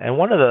Detroit. And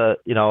one of the,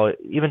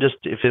 even just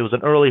if it was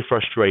an early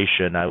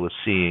frustration I was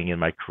seeing in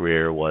my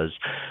career was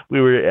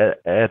we were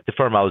at the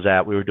firm I was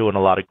at, we were doing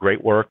a lot of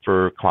great work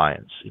for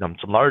clients,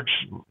 some large,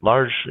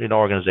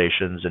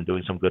 organizations and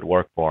doing some good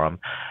work for them.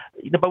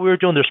 But we were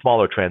doing their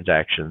smaller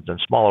transactions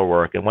and smaller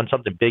work. And when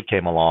something big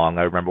came along,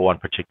 I remember one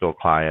particular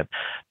client,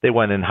 they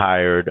went and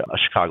hired a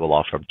Chicago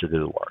law firm to do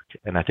the work.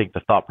 And I think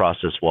the thought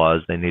process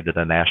was they needed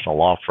a national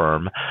law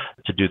firm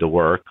to do the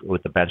work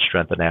with the bench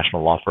strength a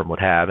national law firm would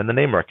have and the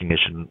name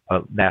recognition a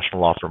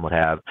national law firm would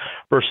have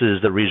versus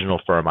the regional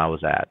firm I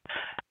was at.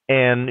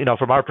 And,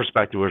 from our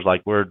perspective, it was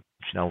like, we're,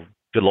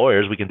 good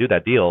lawyers, we can do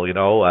that deal,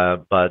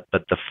 but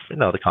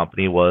the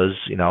company was,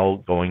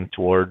 going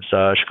towards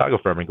a Chicago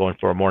firm and going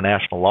for a more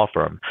national law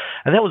firm.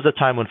 And that was the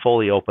time when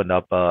Foley opened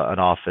up an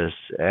office,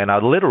 and I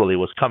literally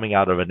was coming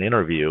out of an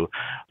interview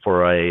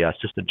for a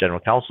assistant general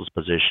counsel's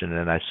position,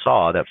 and I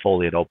saw that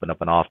Foley had opened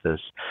up an office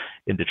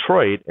in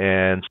Detroit,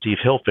 and Steve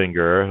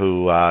Hilfinger,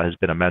 who has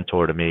been a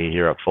mentor to me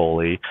here at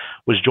Foley,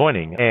 was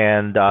joining.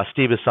 And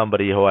Steve is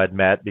somebody who I'd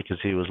met because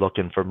he was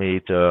looking for me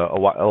to,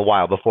 a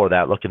while before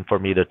that, looking for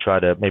me to try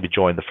to maybe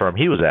join the firm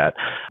he was at,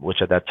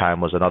 which at that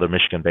time was another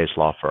Michigan-based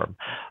law firm.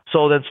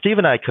 So then Steve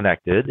and I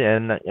connected,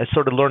 and I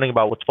started learning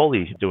about what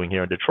Foley's doing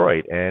here in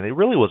Detroit. And it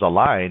really was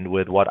aligned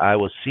with what I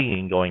was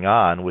seeing going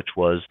on, which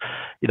was,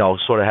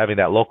 sort of having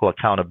that local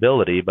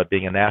accountability, but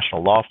being a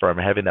national law firm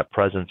and having that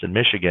presence in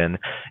Michigan,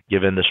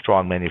 given the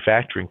strong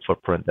manufacturing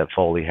footprint that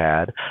Foley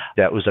had,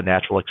 that was a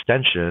natural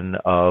extension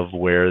of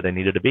where they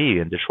needed to be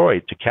in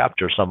Detroit to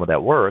capture some of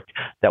that work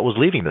that was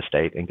leaving the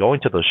state and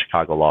going to those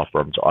Chicago law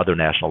firms or other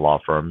national law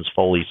firms.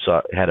 Foley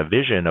had a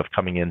vision of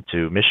coming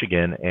into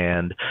Michigan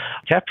and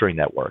capturing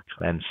that work.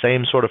 work. And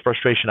same sort of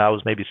frustration I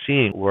was maybe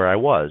seeing where I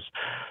was.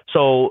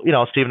 So,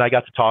 Steve and I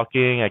got to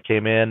talking. I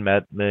came in,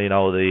 met,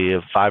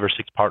 the 5 or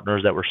 6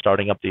 partners that were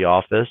starting up the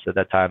office. At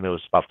that time, it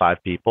was about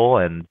 5 people.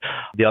 And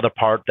the other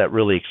part that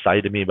really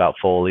excited me about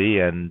Foley,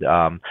 and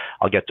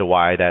I'll get to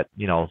why that,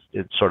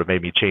 it sort of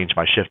made me change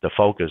my shift of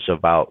focus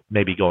about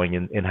maybe going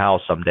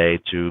in-house someday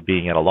to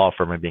being at a law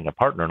firm and being a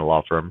partner in a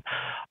law firm.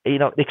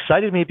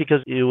 Excited me because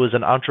it was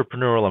an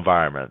entrepreneurial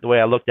environment. The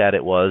way I looked at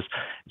it was,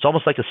 it's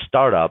almost like a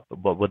startup,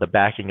 but with the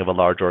backing of a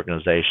large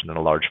organization and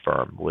a large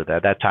firm. With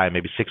at that time,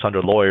 maybe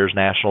 600 lawyers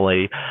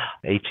nationally,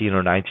 18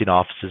 or 19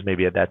 offices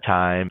maybe at that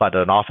time, but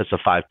an office of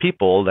 5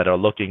 people that are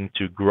looking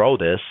to grow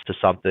this to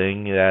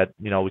something that,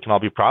 we can all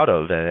be proud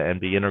of and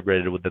be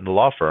integrated within the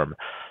law firm.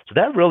 So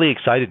that really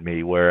excited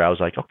me, where I was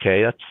like,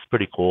 okay, that's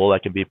pretty cool. I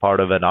can be part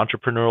of an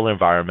entrepreneurial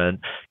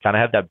environment, kind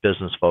of have that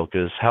business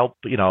focus, help,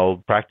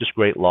 practice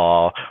great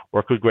law,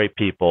 work with great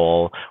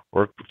people,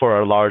 work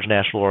for a large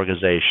national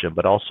organization,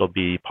 but also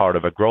be part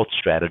of a growth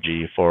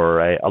strategy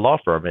for a law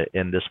firm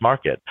in this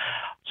market.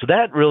 So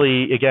that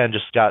really, again,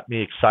 just got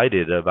me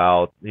excited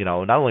about,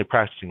 not only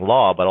practicing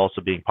law, but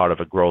also being part of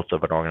a growth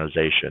of an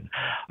organization.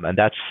 And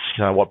that's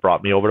kind of what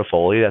brought me over to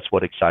Foley. That's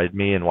what excited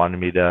me and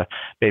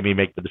made me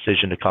make the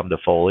decision to come to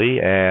Foley.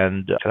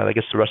 And kind of, I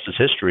guess the rest is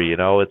history.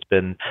 It's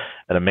been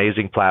an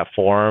amazing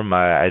platform.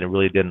 I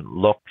really didn't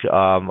look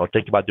or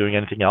think about doing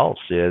anything else.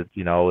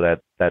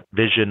 That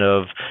vision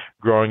of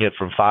growing it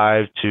from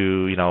 5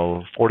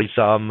 to, 40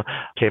 some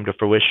came to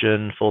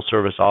fruition, full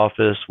service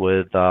office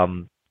with,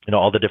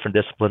 all the different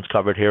disciplines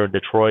covered here in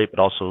Detroit, but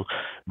also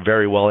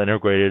very well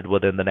integrated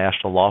within the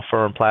national law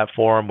firm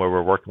platform, where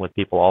we're working with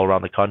people all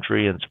around the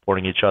country and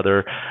supporting each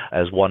other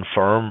as one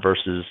firm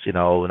versus,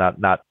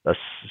 not a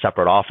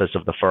separate office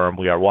of the firm.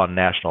 We are one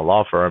national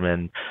law firm,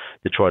 and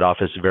Detroit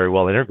office is very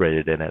well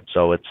integrated in it.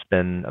 So it's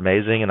been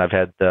amazing, and I've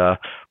had the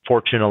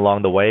fortune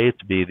along the way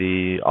to be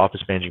the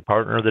office managing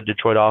partner of the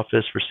Detroit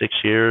office for 6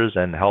 years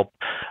and help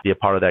be a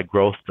part of that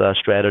growth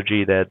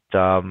strategy that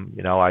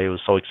I was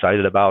so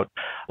excited about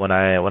when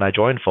I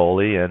joined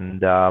Foley,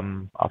 and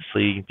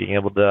obviously being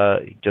able to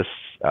just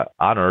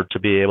honored to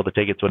be able to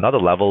take it to another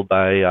level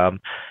by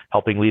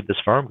helping lead this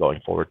firm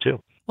going forward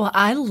too. Well,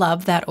 I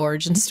love that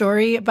origin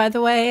story, by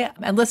the way,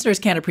 and listeners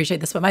can't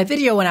appreciate this, but my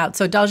video went out,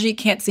 so Daljit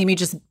can't see me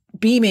just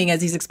beaming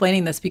as he's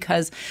explaining this,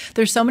 because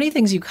there's so many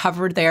things you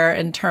covered there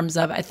in terms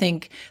of, I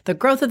think, the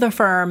growth of the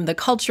firm, the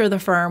culture of the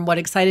firm, what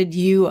excited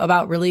you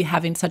about really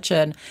having such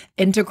an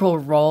integral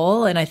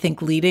role, and I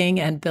think leading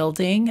and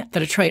building the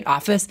Detroit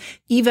office,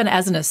 even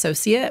as an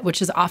associate,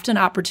 which is often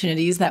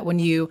opportunities that when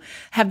you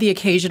have the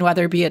occasion,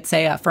 whether it be at,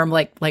 say, a firm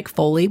like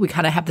Foley, we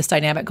kind of have this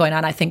dynamic going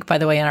on, I think, by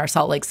the way, in our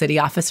Salt Lake City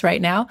office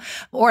right now,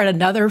 or at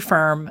another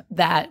firm,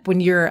 that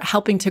when you're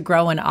helping to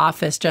grow an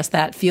office, just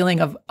that feeling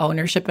of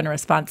ownership and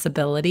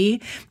responsibility,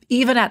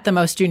 even at the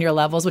most junior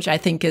levels, which I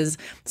think is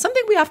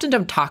something we often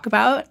don't talk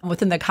about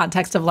within the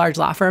context of large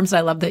law firms.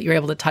 I love that you're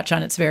able to touch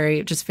on it.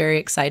 It's very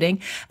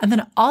exciting. And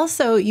then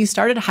also you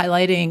started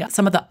highlighting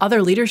some of the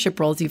other leadership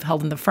roles you've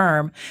held in the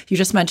firm. You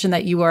just mentioned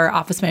that you were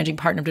office managing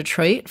partner of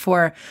Detroit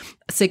for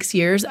 6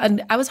 years.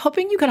 And I was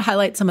hoping you could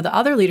highlight some of the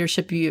other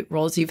leadership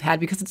roles you've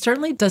had, because it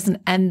certainly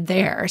doesn't end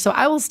there. So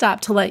I will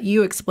stop to let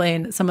you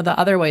explain some of the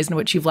other ways in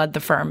which you've led the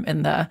firm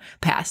in the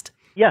past.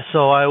 Yeah,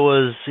 so I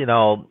was,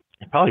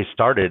 it probably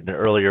started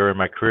earlier in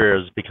my career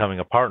as becoming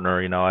a partner.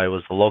 I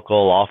was the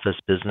local office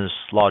business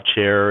law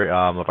chair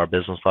of our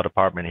business law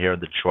department here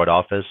in the Detroit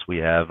office. We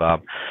have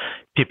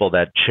people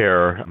that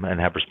chair and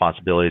have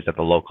responsibilities at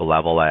the local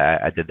level.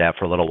 I did that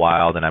for a little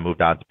while. Then I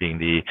moved on to being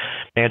the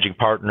managing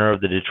partner of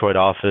the Detroit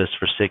office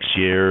for 6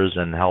 years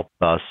and helped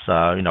us,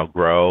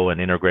 grow and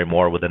integrate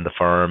more within the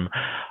firm.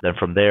 Then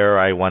from there,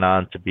 I went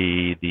on to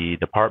be the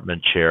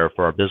department chair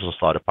for our business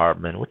law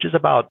department, which is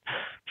about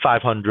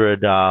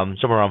 500,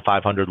 somewhere around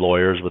 500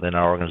 lawyers within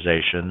our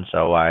organization.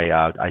 So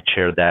I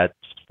chaired that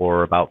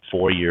for about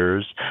 4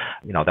 years.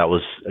 That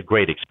was a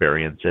great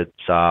experience. It's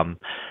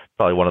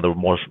probably one of the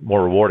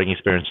more rewarding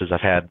experiences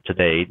I've had to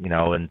date,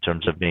 in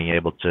terms of being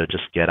able to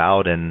just get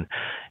out and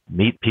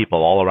meet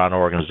people all around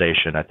our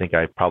organization. I think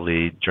I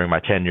probably, during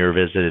my tenure,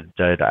 visited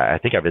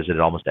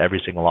almost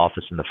every single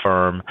office in the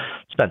firm,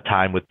 spent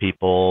time with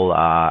people.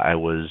 I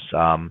was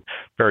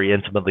very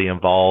intimately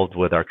involved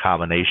with our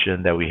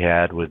combination that we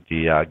had with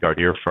the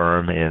Gardier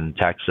firm in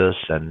Texas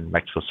and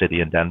Mexico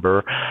City and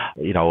Denver,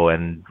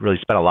 and really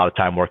spent a lot of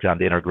time working on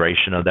the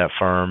integration of that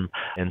firm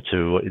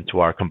into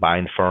our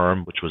combined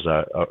firm, which was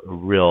a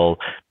real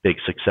big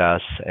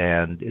success.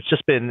 And it's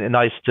just been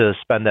nice to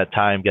spend that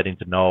time getting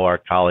to know our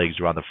colleagues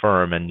around the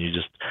firm. And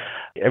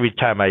every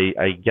time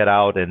I get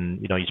out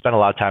and, you spend a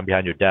lot of time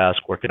behind your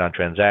desk working on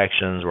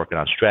transactions, working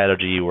on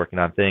strategy, working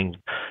on things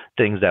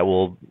that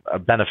will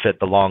benefit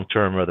the long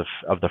term of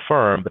the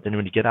firm. But then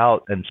when you get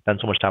out and spend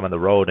so much time on the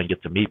road and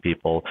get to meet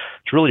people,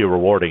 it's really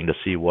rewarding to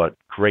see what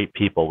great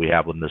people we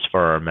have within this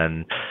firm,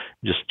 and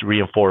just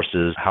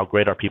reinforces how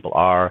great our people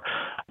are,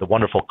 the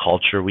wonderful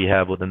culture we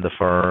have within the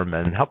firm,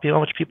 and how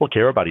much people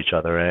care about each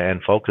other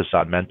and focus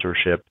on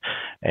mentorship,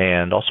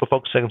 and also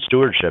focusing on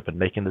stewardship and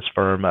making this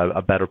firm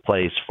a better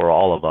place for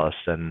all of us.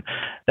 And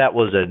that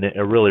was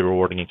a really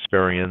rewarding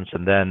experience.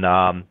 And then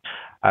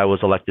I was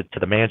elected to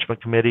the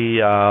management committee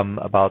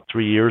about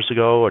 3 years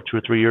ago, or 2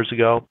 or 3 years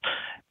ago,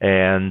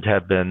 and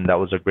that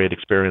was a great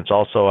experience.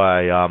 Also,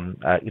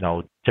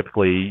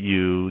 typically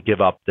you give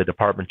up the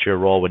department chair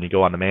role when you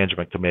go on the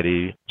management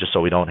committee, just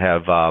so we don't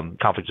have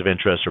conflicts of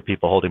interest or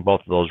people holding both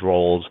of those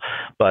roles.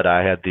 But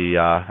I had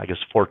the,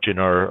 fortune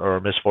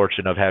or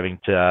misfortune of having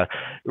to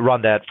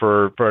run that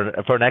for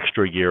an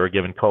extra year.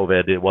 Given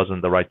COVID, it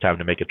wasn't the right time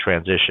to make a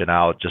transition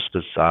out, just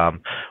because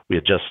we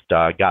had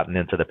just gotten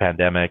into the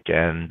pandemic,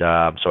 and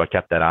so I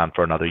kept that on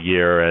for another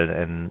year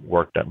and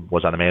was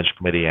on the management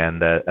committee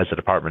and as a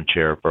department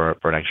chair for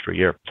an extra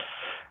year.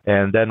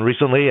 And then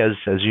recently, as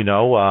you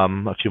know,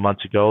 a few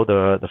months ago,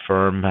 the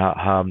firm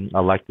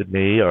elected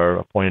me or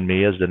appointed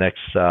me as the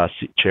next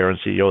chair and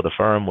CEO of the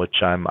firm, which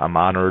I'm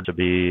honored to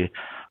be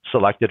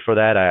selected for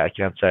that. I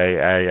can't say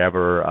I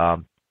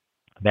ever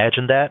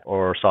imagined that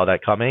or saw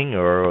that coming,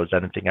 or was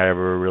anything I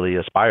ever really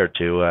aspired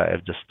to.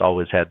 I've just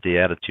always had the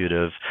attitude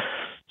of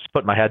just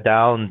putting my head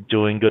down,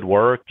 doing good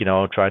work,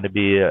 trying to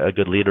be a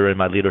good leader in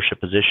my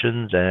leadership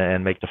positions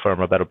and make the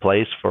firm a better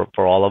place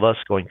for all of us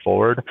going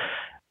forward.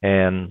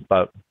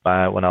 But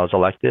when I was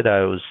elected,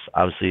 I was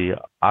obviously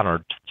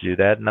honored to do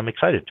that, and I'm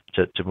excited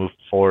to move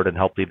forward and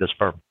help lead this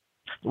firm.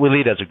 We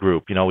lead as a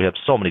group. We have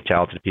so many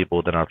talented people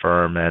within our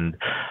firm, and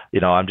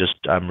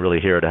I'm really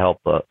here to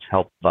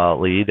help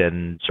lead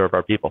and serve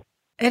our people.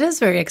 It is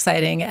very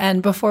exciting.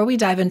 And before we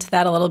dive into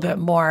that a little bit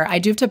more, I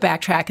do have to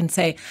backtrack and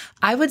say,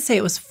 I would say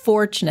it was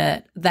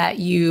fortunate that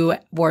you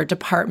were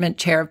department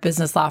chair of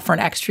business law for an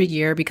extra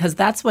year, because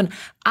that's when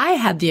I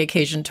had the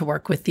occasion to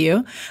work with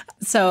you.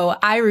 So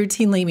I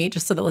routinely meet,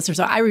 just so the listeners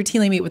know, I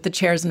routinely meet with the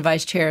chairs and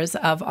vice chairs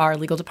of our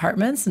legal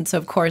departments. And so,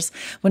 of course,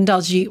 when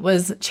Daljit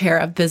was chair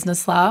of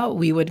business law,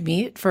 we would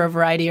meet for a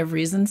variety of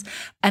reasons.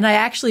 And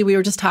we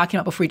were just talking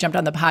about before we jumped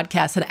on the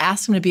podcast, had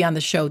asked him to be on the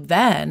show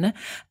then.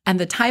 And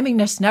the timing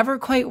just never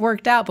quite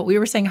worked out. But we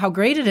were saying how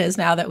great it is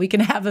now that we can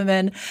have him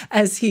in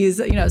as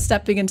he's,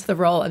 stepping into the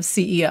role of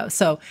CEO.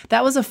 So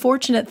that was a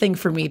fortunate thing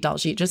for me,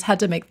 Daljit. Just had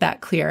to make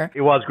that clear.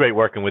 It was great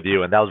working with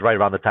you. And that was right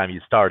around the time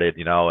you started,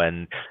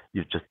 and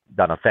you've just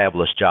done a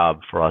fabulous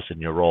job for us in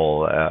your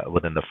role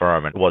within the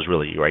firm. It was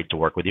really great to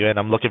work with you, and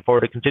I'm looking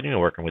forward to continuing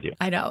working with you.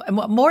 I know, and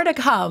more to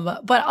come.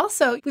 But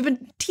also, we've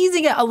been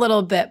teasing it a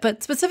little bit,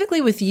 but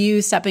specifically with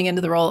you stepping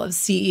into the role of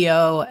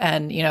CEO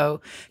and,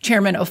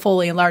 chairman of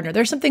Foley and Lardner,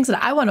 there's some things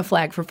that I want to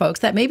flag for folks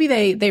that maybe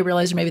they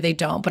realize or maybe they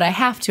don't, but I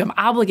have to. I'm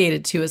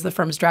obligated to as the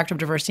firm's director of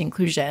diversity and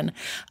inclusion.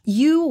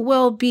 You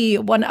will be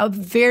one of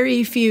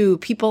very few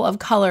people of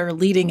color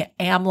leading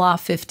AmLaw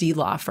 50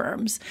 law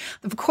firms.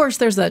 Of course,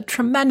 there's a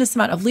tremendous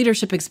amount of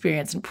leadership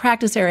experience and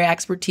practice area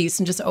expertise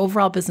and just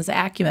overall business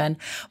acumen.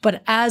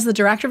 But as the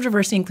director of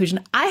diversity and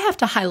inclusion, I have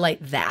to highlight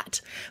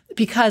that,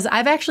 because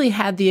I've actually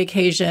had the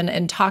occasion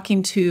in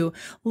talking to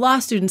law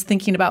students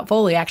thinking about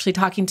Foley, actually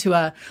talking to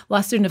a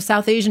law student of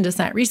South Asian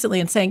descent recently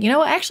and saying,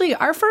 actually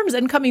our firm's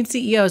incoming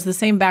CEO is the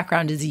same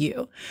background as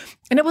you.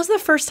 And it was the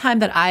first time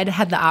that I'd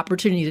had the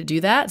opportunity to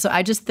do that. So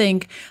I just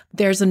think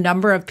there's a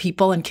number of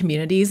people and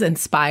communities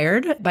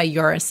inspired by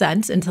your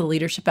ascent into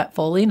leadership at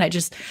Foley. And I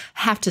just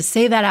have to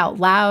say that out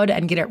loud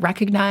and get it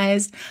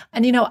recognized.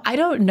 And, I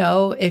don't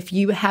know if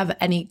you have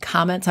any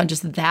comments on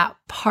just that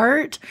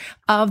part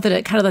of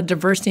the kind of the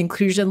diversity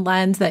inclusion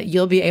lens that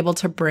you'll be able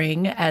to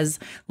bring as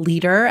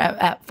leader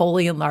at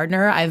Foley and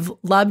Lardner. I've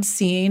loved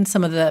seeing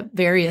some of the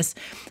various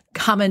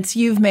comments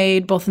you've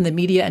made both in the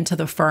media and to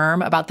the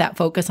firm about that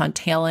focus on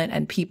talent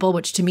and people,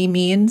 which to me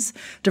means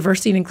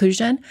diversity and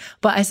inclusion.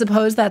 But I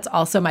suppose that's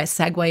also my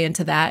segue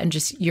into that and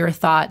just your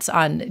thoughts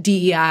on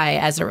DEI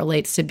as it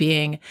relates to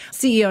being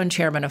CEO and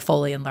chairman of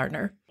Foley and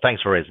Lardner.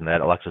 Thanks for raising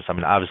that, Alexis.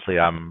 Obviously,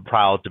 I'm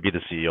proud to be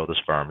the CEO of this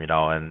firm,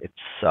 and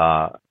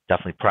it's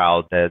definitely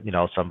proud that,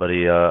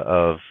 somebody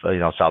of,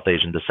 South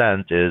Asian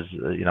descent is,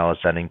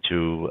 ascending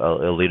to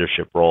a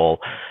leadership role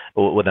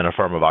within a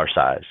firm of our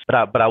size.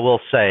 But I will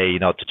say,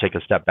 to take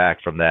a step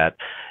back from that,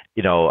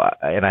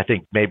 and I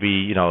think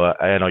maybe,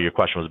 I know your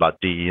question was about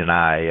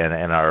DE&I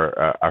and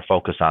our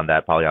focus on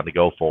that probably on the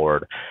go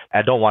forward.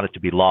 I don't want it to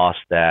be lost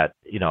that,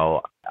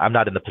 I'm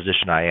not in the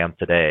position I am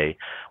today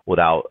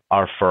without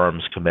our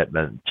firm's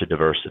commitment to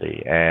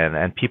diversity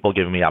and people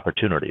giving me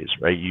opportunities,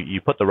 right?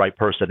 You put the right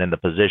person in the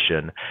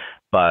position,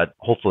 but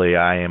hopefully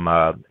I am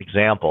an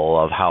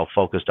example of how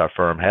focused our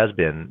firm has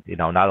been,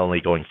 not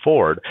only going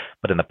forward,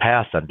 but in the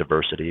past on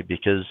diversity,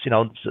 because,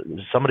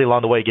 somebody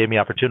along the way gave me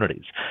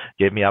opportunities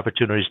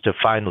to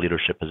find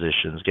leadership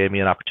positions, gave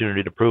me an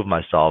opportunity to prove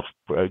myself,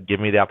 give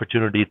me the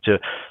opportunity to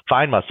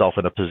find myself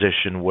in a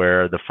position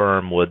where the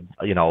firm would,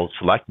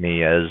 select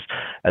me as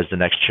as the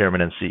next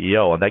chairman and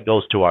CEO. And that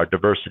goes to our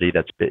diversity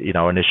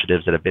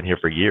initiatives that have been here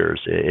for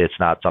years. It's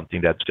not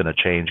something that's going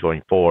to change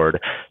going forward.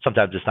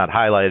 Sometimes it's not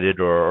highlighted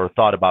or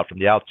thought about from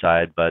the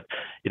outside, but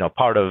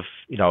part of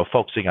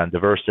focusing on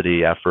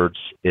diversity efforts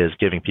is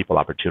giving people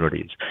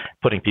opportunities,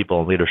 putting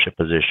people in leadership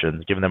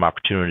positions, giving them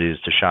opportunities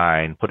to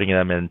shine, putting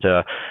them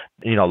into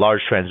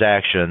large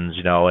transactions,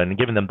 and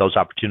giving them those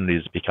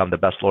opportunities to become the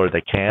best lawyer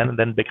they can and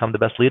then become the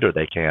best leader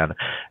they can.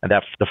 And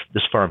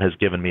this firm has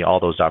given me all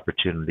those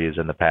opportunities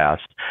in the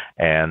past,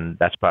 and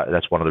that's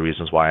one of the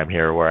reasons why I'm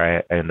here,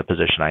 where I am in the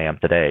position I am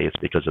today.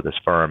 It's because of this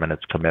firm and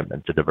its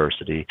commitment to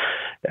diversity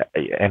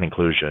and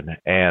inclusion.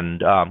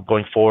 And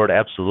going forward,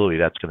 absolutely,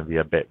 that's going to be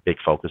a big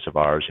focus of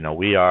ours.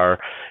 We are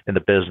in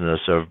the business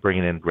of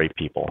bringing in great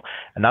people,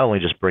 and not only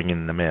just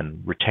bringing them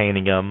in,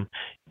 retaining them,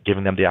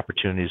 giving them the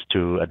opportunities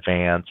to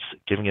advance,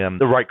 giving them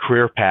the right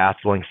career path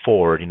going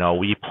forward.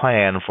 We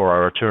plan for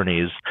our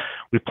attorneys,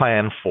 we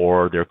plan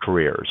for their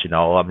careers.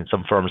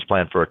 Some firms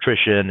plan for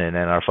attrition and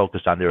then are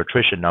focused on their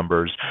attrition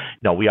numbers.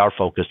 We are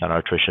focused on our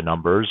attrition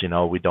numbers.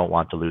 We don't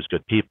want to lose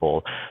good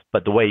people.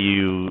 But the way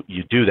you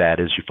do that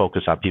is you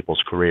focus on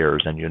people's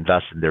careers and you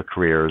invest in their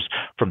careers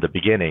from the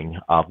beginning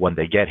of when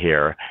they get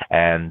here.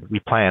 And we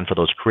plan for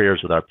those careers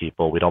with our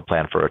people. We don't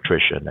plan for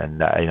attrition.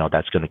 And,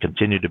 that's going to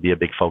continue to be a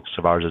big focus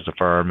of ours as a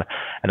firm.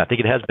 And I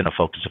think it has been a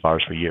focus of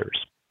ours for years.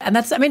 And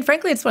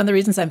frankly, it's one of the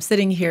reasons I'm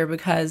sitting here,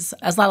 because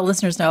as a lot of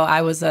listeners know,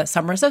 I was a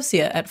summer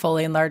associate at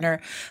Foley and Lardner.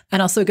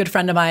 And also a good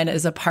friend of mine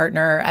is a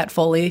partner at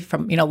Foley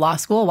from, law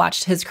school,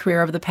 watched his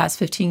career over the past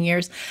 15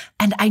 years.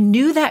 And I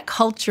knew that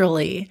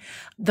culturally,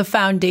 the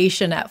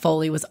foundation at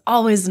Foley was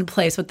always in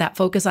place with that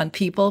focus on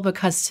people,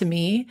 because to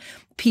me,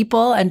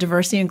 people and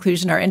diversity and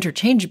inclusion are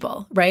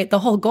interchangeable, right? The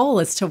whole goal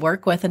is to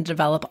work with and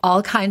develop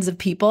all kinds of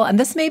people. And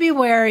this may be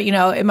where,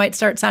 it might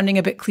start sounding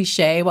a bit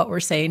cliche, what we're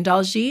saying,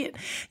 Daljit.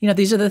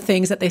 These are the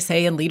things that they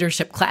say in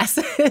leadership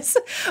classes,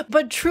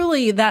 but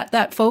truly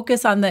that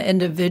focus on the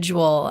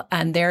individual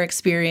and their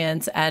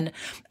experience. And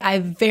I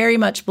very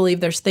much believe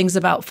there's things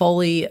about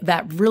Foley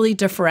that really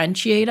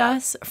differentiate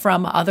us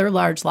from other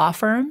large law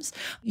firms.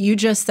 You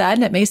just said,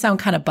 and it may sound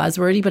kind of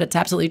buzzwordy, but it's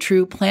absolutely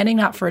true, planning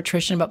not for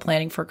attrition, but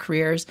planning for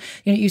careers.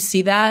 You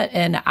see that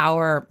in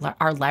our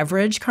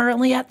leverage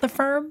currently at the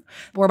firm.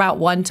 We're about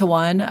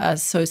 1-to-1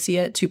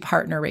 associate to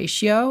partner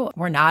ratio.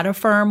 We're not a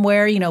firm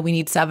where, we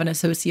need 7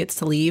 associates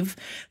to leave,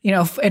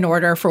 in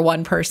order for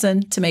one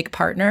person to make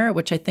partner,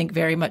 which I think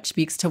very much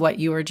speaks to what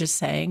you were just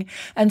saying.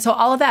 And so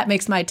all of that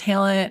makes my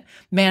talent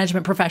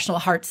management professional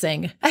heart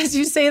sing as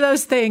you say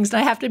those things.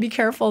 And I have to be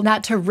careful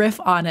not to riff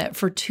on it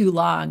for too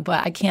long,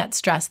 but I can't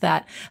stress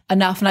that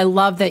enough. And I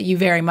love that you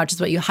very much is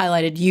what you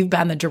highlighted. You've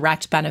been the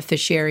direct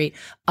beneficiary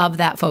of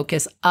that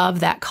focus, of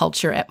that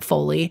culture at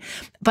Foley.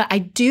 But I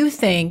do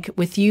think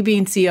with you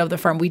being CEO of the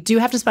firm, we do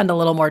have to spend a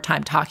little more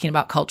time talking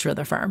about culture of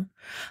the firm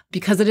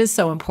because it is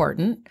so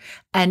important.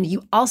 And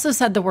you also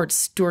said the word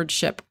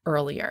stewardship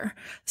earlier.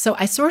 So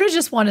I sort of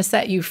just want to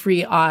set you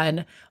free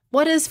on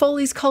what is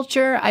Foley's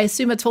culture? I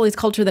assume it's Foley's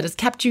culture that has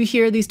kept you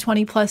here these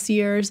 20 plus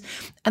years.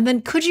 And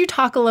then could you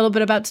talk a little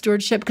bit about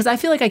stewardship? Because I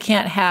feel like I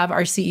can't have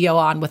our CEO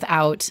on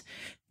without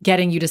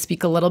getting you to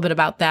speak a little bit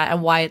about that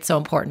and why it's so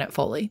important at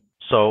Foley.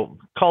 So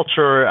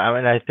culture,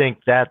 I think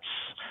that's,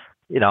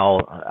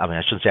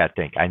 I shouldn't say I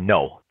think, I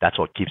know that's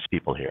what keeps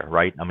people here,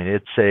 right?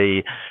 It's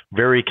a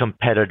very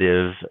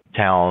competitive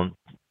talent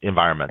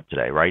environment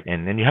today, right?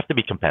 And you have to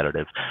be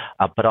competitive,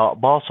 but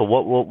also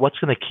what's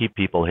going to keep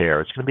people here?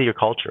 It's going to be your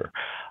culture.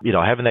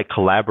 Having that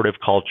collaborative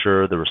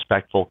culture, the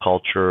respectful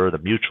culture, the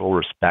mutual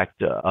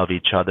respect of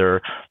each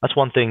other. That's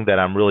one thing that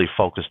I'm really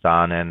focused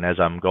on. And as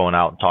I'm going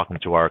out and talking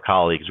to our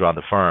colleagues around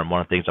the firm, one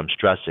of the things I'm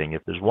stressing,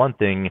 if there's one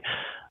thing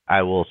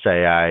I will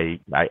say I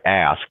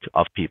ask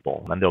of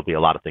people, and there'll be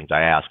a lot of things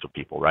I ask of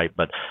people, right?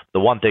 But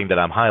the one thing that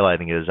I'm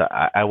highlighting is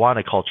I want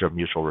a culture of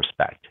mutual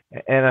respect.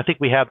 And I think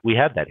we have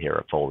that here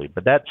at Foley,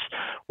 but that's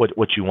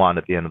what you want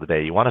at the end of the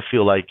day. You want to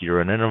feel like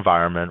you're in an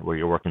environment where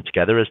you're working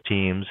together as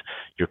teams,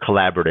 you're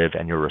collaborative,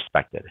 and you're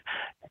respected.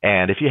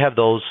 And if you have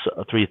those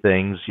 3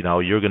 things,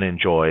 you're going to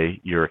enjoy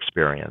your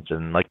experience.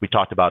 And like we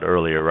talked about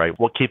earlier, right?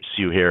 What keeps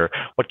you here?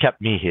 What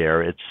kept me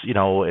here?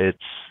 It's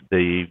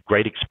the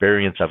great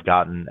experience I've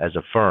gotten as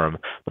a firm,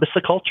 but it's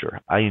the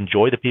culture. I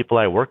enjoy the people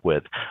I work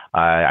with.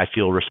 I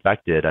feel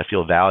respected. I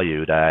feel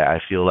valued. I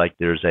feel like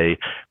there's a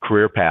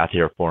career path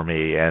here for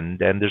me, and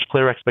there's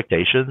clear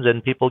expectations,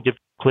 and people give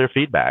clear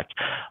feedback.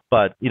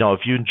 But,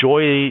 if you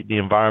enjoy the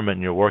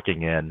environment you're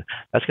working in,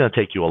 that's going to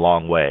take you a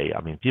long way.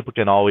 People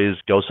can always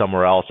go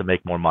somewhere else and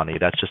make more money.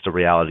 That's just a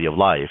reality of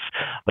life.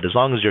 But as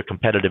long as you're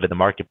competitive in the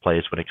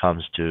marketplace when it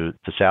comes to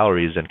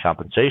salaries and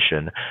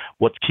compensation,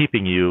 what's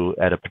keeping you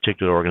at a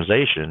particular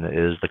organization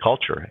is the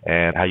culture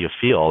and how you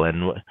feel.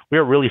 And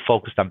we're really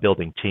focused on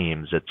building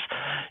teams. It's,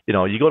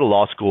 you go to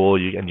law school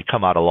and you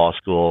come out of law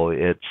school,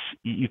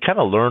 you kind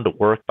of learn to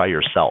work by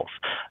yourself.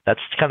 That's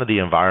kind of the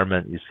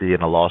environment you see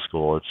in a law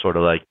school. It's sort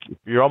of like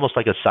you're almost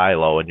like a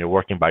silo and you're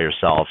working by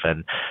yourself.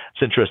 And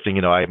it's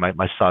interesting,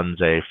 my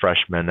son's a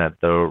freshman at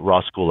the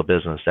Ross School of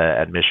Business business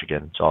at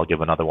Michigan. So I'll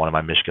give another one of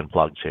my Michigan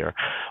plugs here.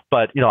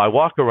 But, I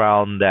walk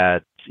around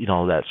that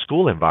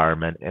school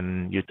environment,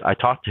 and I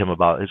talked to him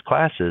about his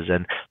classes,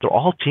 and they're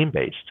all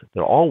team-based.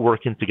 They're all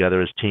working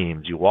together as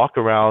teams. You walk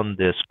around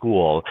the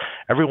school,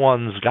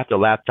 everyone's got their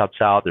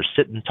laptops out, they're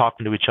sitting,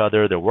 talking to each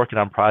other, they're working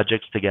on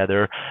projects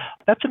together.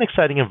 That's an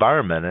exciting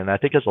environment, and I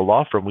think as a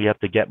law firm, we have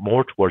to get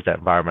more towards that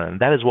environment, and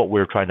that is what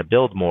we're trying to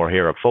build more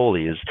here at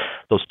Foley, is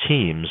those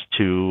teams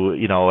to,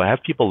 have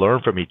people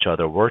learn from each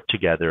other, work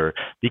together,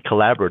 be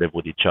collaborative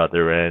with each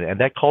other, and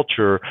that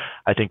culture,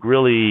 I think,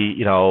 really,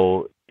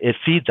 it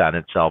feeds on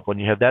itself. When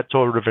you have that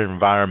sort of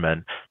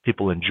environment,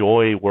 people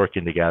enjoy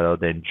working together,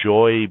 they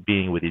enjoy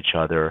being with each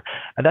other,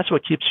 and that's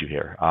what keeps you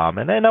here.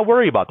 And then I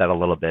worry about that a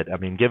little bit. I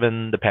mean,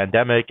 given the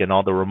pandemic and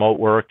all the remote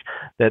work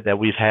that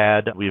we've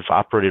had, we've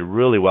operated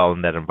really well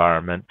in that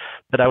environment.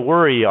 But I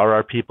worry, are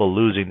our people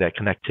losing that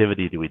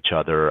connectivity to each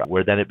other,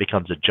 where then it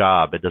becomes a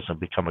job, it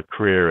doesn't become a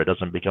career, it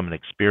doesn't become an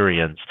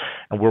experience.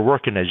 And we're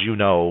working, as you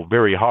know,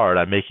 very hard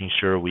on making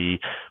sure we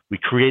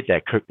create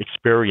that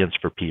experience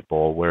for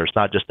people, where it's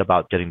not just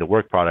about getting the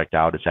work product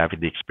out, it's having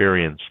the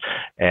experience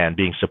and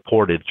being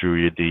supported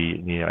through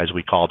the, as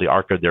we call the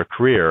arc of their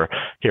career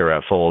here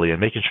at Foley, and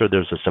making sure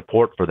there's a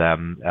support for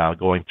them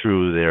going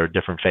through their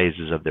different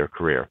phases of their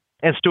career.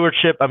 And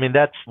stewardship, I mean,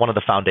 that's one of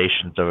the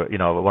foundations of,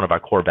 one of our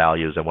core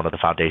values and one of the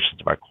foundations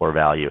of our core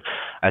value.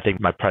 I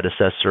think my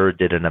predecessor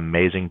did an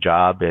amazing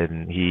job,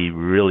 and he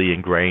really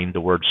ingrained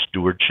the word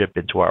stewardship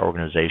into our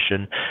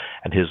organization.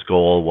 And his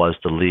goal was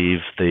to leave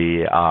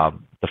the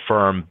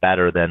firm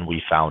better than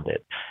we found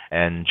it.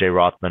 And Jay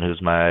Rothman,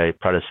 who's my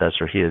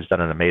predecessor, he has done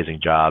an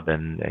amazing job,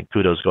 and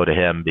kudos go to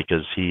him,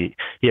 because he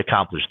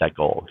accomplished that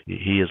goal.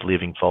 He is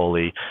leaving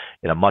Foley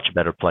in a much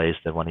better place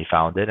than when he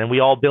found it. And we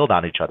all build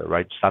on each other,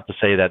 right? It's not to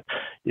say that,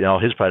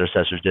 his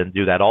predecessors didn't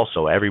do that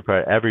also. Every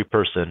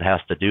person has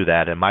to do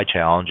that. And my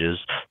challenge is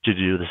to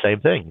do the same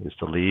thing, is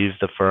to leave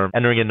the firm,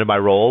 entering into my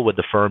role with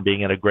the firm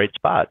being in a great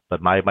spot.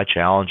 But my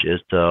challenge is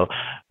to,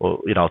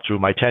 through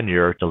my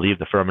tenure, to leave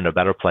the firm in a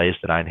better place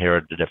than I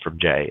inherited it from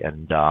Jay.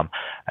 And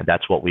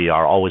that's what we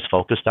are always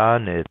focused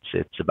on.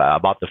 It's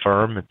about the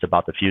firm, it's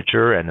about the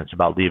future, and it's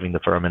about leaving the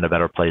firm in a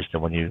better place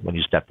than when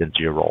you stepped into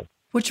your role.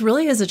 Which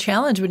really is a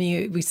challenge when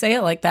we say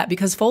it like that,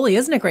 because Foley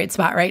is in a great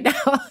spot right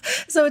now.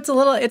 So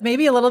it may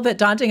be a little bit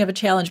daunting of a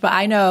challenge, but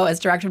I know as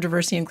Director of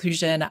Diversity and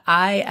Inclusion,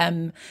 I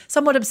am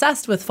somewhat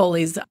obsessed with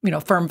Foley's,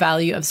 firm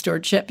value of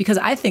stewardship, because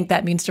I think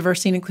that means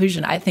diversity and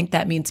inclusion. I think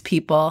that means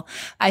people.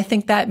 I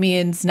think that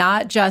means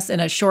not just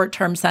in a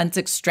short-term sense,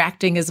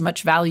 extracting as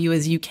much value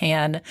as you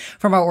can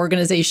from our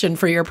organization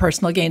for your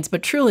personal gains,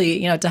 but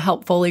truly, to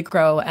help Foley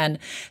grow and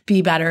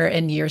be better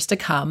in years to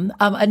come.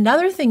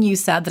 Another thing you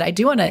said that I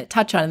do want to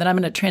touch on, and then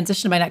I'm going to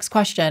transition to my next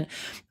question,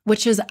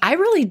 which is, I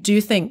really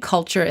do think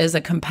culture is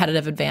a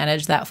competitive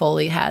advantage that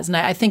Foley has. And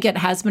I think it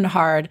has been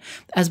hard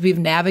as we've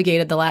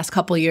navigated the last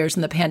couple of years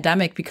in the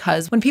pandemic,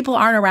 because when people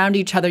aren't around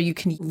each other, you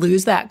can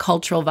lose that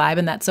cultural vibe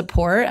and that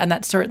support. And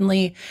that's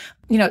certainly,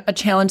 a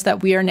challenge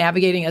that we are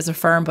navigating as a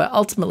firm. But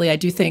ultimately, I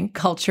do think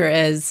culture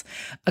is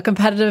a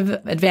competitive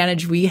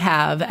advantage we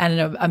have, and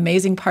an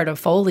amazing part of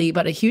Foley.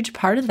 But a huge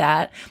part of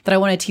that I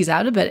want to tease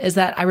out a bit is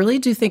that I really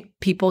do think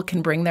people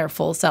can bring their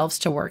full selves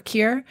to work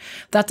here.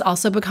 That's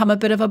also become a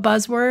bit of a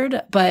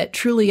buzzword. But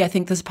truly, I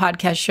think this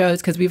podcast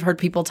shows, because we've heard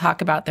people talk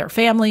about their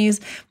families,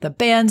 the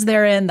bands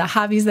they're in, the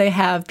hobbies they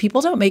have. People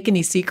don't make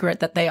any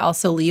secret that they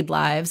also lead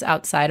lives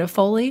outside of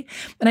Foley.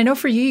 And I know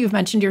for you, you've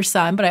mentioned your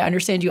son, but I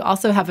understand you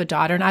also have a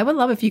daughter. And I would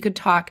love if you could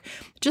talk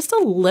just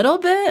a little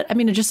bit,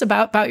 just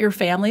about your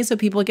family, so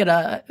people get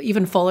a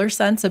even fuller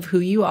sense of who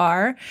you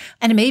are,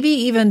 and maybe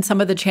even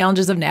some of the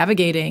challenges of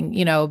navigating,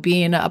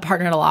 being a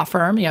partner at a law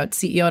firm,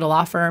 CEO at a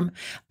law firm,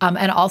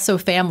 and also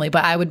family.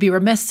 But I would be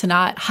remiss to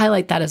not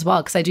highlight that as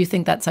well, because I do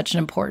think that's such an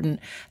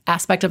important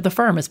aspect of the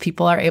firm, as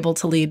people are able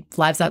to lead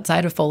lives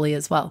outside of Foley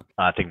as well.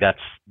 I think that's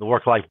the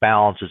work-life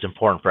balance is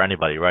important for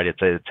anybody, right?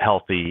 It's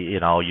healthy,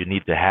 you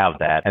need to have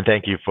that. And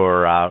thank you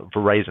for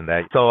raising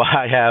that. So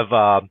I have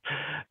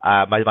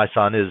my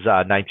son is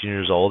 19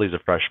 years old. He's a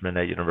freshman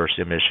at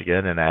University of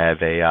Michigan, and I have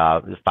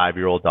a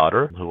 5-year-old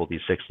daughter who will be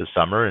 6 this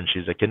summer, and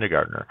she's a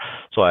kindergartner.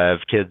 So I have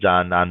kids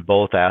on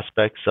both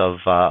aspects of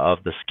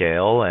the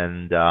scale,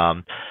 and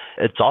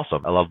it's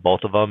awesome. I love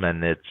both of them,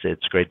 and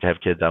it's great to have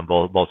kids on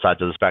both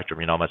sides of the spectrum.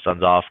 My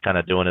son's off kind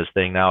of doing his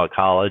thing now at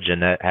college,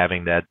 and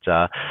having that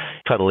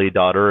cuddly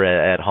daughter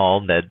at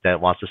home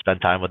that wants to spend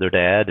time with her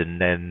dad,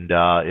 and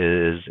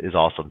is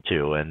awesome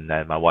too. And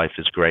my wife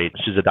is great.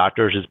 She's a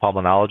doctor. She's a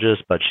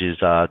pulmonologist, but she's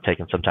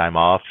taken some time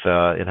off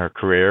in her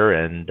career,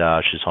 and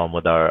she's home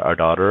with our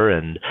daughter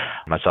and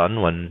my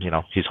son when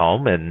he's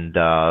home, and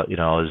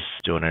is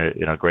doing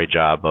a great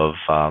job of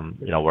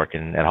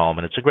working at home.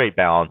 And it's a great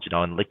balance,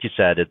 and like you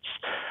said,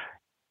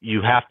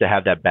 you have to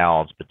have that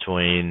balance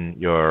between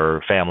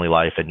your family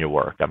life and your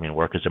work. I mean,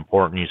 work is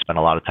important. You spend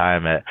a lot of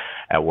time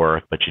at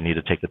work, but you need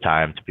to take the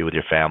time to be with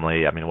your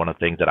family. I mean, one of the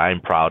things that I'm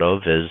proud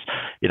of is,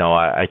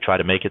 I try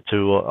to make it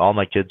to all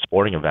my kids'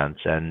 sporting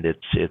events, and it's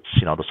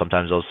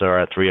sometimes those are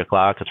at 3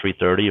 o'clock, at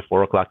 3:30,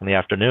 4 o'clock in the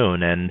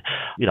afternoon, and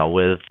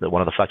with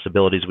one of the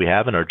flexibilities we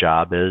have in our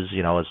job is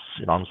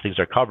as long as things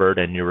are covered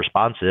and you're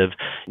responsive,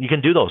 you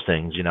can do those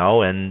things,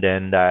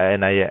 and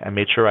I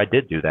made sure I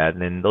did do that,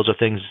 and then those are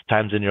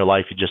times in your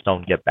life you just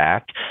don't get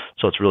back,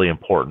 so it's really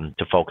important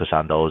to focus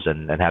on those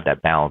and have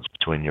that balance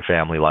between your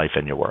family life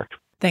and your work.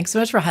 Thanks so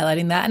much for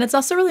highlighting that. And it's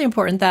also really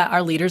important that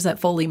our leaders at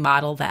Foley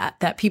model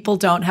that people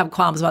don't have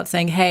qualms about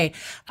saying, hey,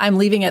 I'm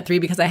leaving at 3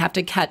 because I have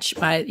to catch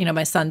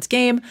my son's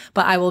game,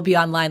 but I will be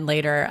online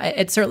later.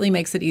 It certainly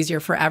makes it easier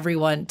for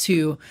everyone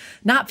to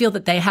not feel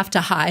that they have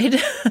to hide,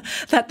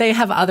 that they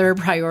have other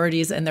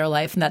priorities in their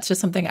life. And that's just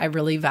something I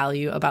really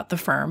value about the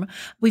firm.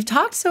 We've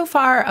talked so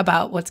far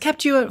about what's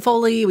kept you at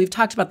Foley. We've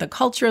talked about the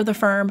culture of the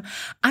firm.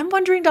 I'm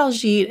wondering,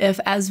 Daljit, if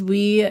as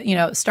we,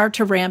 start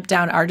to ramp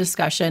down our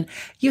discussion,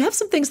 you have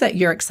some things that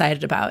you're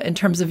excited about in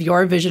terms of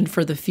your vision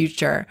for the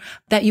future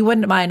that you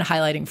wouldn't mind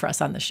highlighting for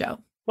us on the show.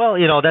 Well,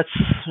 that's,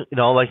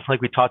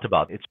 like we talked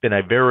about, it's been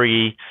a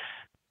very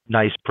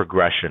nice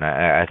progression,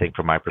 I think,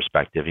 from my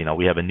perspective.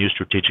 We have a new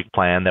strategic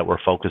plan that we're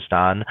focused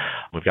on.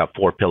 We've got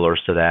 4 pillars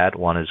to that.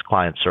 One is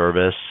client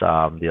service.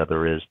 The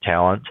other is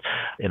talent,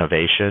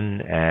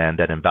 innovation, and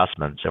then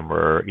investments. And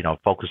we're,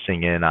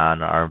 focusing in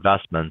on our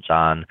investments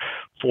on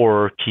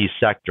 4 key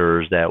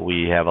sectors that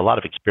we have a lot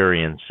of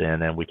experience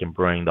in, and we can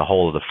bring the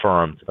whole of the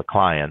firm to the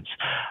clients.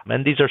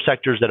 And these are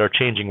sectors that are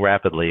changing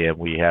rapidly, and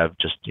we have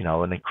just,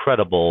 an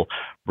incredible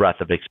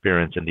breadth of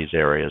experience in these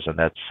areas. And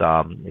that's,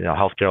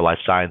 healthcare, life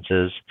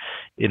sciences,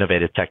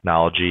 innovative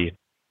technology,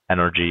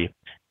 energy,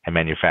 and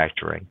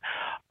manufacturing.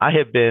 I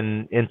have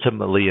been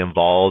intimately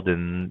involved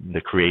in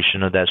the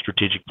creation of that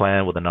strategic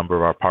plan with a number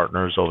of our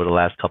partners over the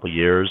last couple of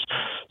years.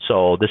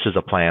 So this is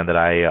a plan that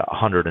I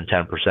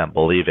 110%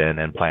 believe in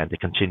and plan to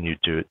continue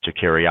to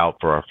carry out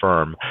for our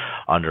firm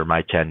under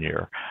my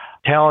tenure.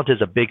 Talent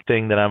is a big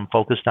thing that I'm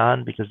focused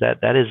on because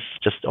that is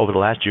just over the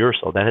last year or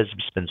so, that has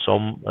just been so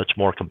much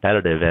more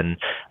competitive. And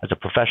as a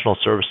professional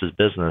services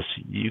business,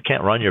 you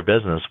can't run your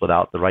business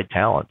without the right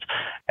talent,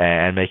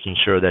 and making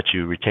sure that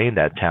you retain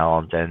that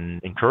talent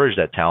and encourage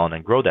that talent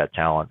and grow that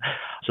talent.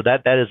 So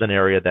that is an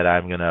area that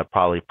I'm going to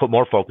probably put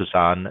more focus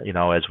on,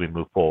 as we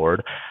move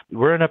forward.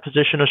 We're in a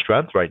position of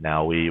strength right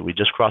now. We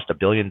just crossed $1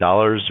 billion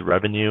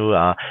revenue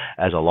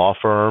as a law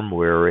firm.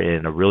 We're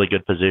in a really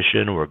good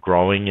position. We're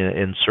growing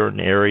in certain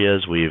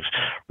areas. We've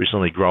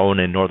recently grown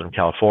in Northern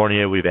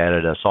California. We've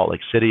added a Salt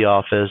Lake City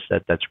office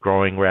that's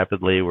growing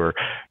rapidly. We're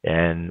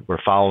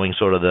following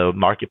sort of the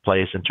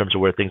marketplace in terms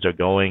of where things are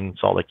going.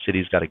 Salt Lake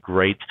City's got a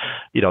great,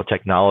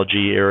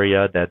 technology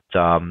area that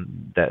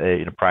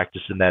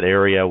practice in that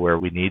area where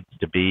we need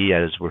to be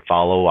as we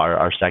follow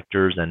our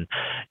sectors and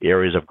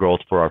areas of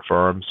growth for our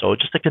firm. So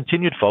just a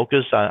continued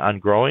focus on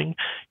growing.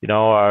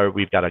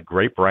 We've got a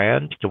great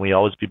brand. Can we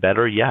always be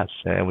better? Yes.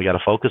 And we got to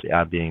focus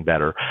on being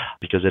better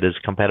because it is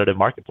a competitive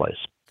marketplace.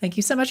 Thank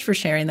you so much for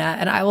sharing that.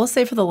 And I will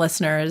say for the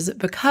listeners,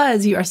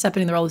 because you are stepping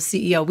in the role of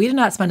CEO, we did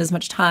not spend as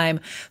much time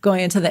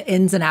going into the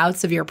ins and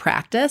outs of your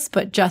practice,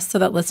 but just so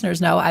that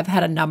listeners know, I've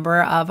had a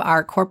number of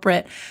our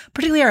corporate,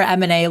 particularly our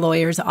M&A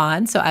lawyers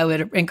on. So I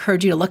would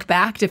encourage you to look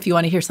back if you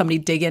want to hear somebody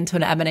dig into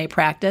an M&A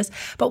practice.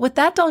 But with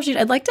that, Daljit,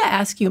 I'd like to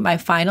ask you my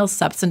final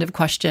substantive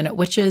question,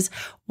 which is,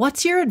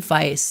 what's your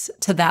advice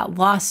to that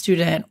law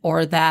student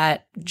or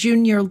that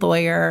junior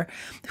lawyer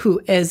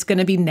who is going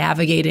to be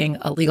navigating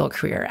a legal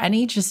career?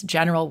 Any just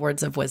general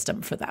words of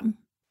wisdom for them?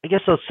 I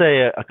guess I'll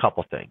say a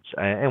couple things,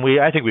 and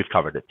I think we've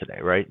covered it today,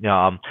 right?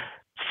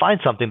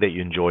 Find something that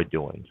you enjoy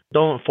doing.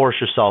 Don't force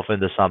yourself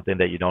into something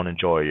that you don't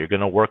enjoy. You're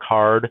going to work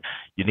hard.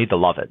 You need to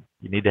love it.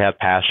 You need to have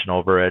passion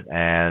over it,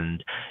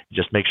 and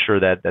just make sure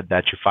that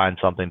you find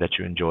something that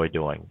you enjoy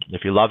doing.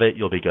 If you love it,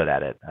 you'll be good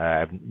at it. I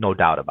have no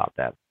doubt about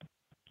that.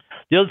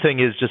 The other thing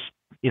is just,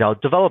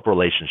 develop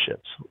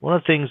relationships. One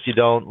of the things you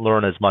don't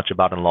learn as much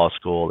about in law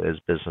school is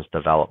business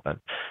development.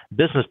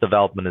 Business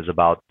development is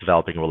about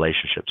developing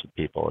relationships with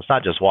people. It's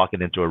not just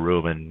walking into a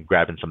room and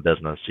grabbing some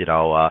business. You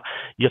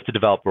have to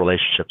develop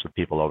relationships with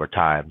people over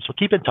time. So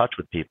keep in touch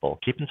with people.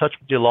 Keep in touch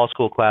with your law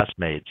school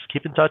classmates.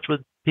 Keep in touch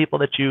with people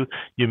that you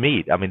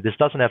meet. I mean, this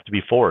doesn't have to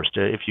be forced.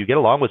 If you get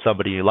along with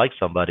somebody, you like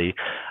somebody,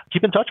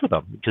 keep in touch with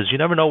them because you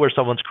never know where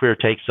someone's career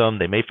takes them.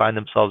 They may find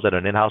themselves at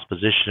an in-house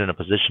position, a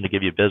position to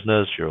give you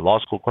business. Your law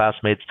school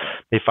classmates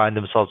may find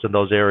themselves in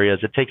those areas.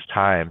 It takes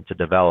time to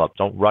develop.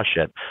 Don't rush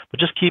it,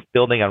 but just keep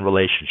building on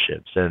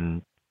relationships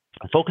and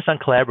focus on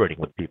collaborating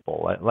with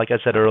people. Like I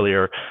said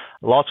earlier,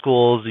 law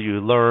schools, you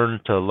learn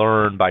to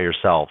learn by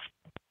yourself.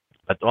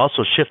 But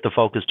also shift the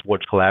focus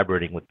towards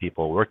collaborating with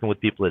people, working with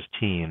people as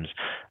teams.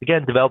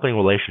 Again, developing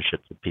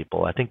relationships with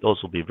people. I think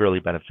those will be really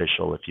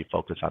beneficial if you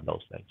focus on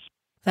those things.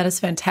 That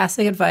is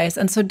fantastic advice.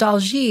 And so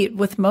Daljit,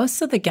 with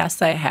most of the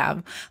guests I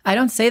have, I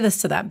don't say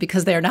this to them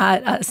because they're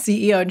not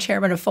CEO and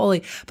chairman of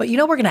Foley, but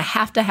we're going to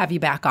have you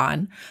back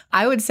on.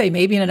 I would say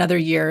maybe in another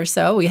year or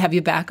so, we have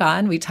you back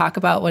on. We talk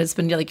about what it's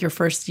been like your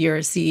first year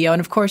as CEO. And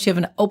of course, you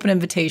have an open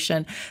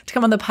invitation to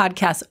come on the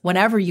podcast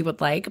whenever you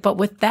would like. But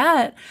with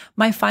that,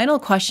 my final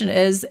question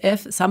is,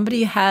 if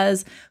somebody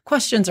has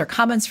questions or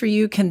comments for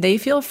you, can they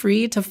feel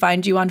free to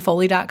find you on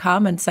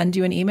Foley.com and send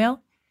you an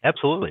email?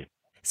 Absolutely.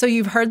 So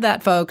you've heard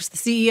that, folks. The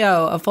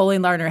CEO of Foley &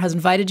 Lardner has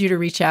invited you to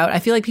reach out. I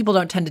feel like people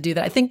don't tend to do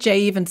that. I think Jay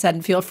even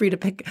said, feel free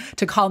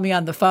to call me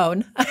on the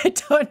phone. I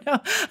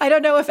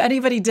don't know if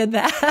anybody did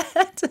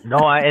that. No,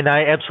 I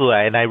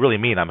absolutely, and I really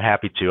mean, I'm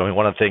happy to. I mean,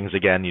 one of the things,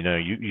 again,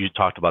 you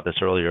talked about this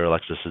earlier,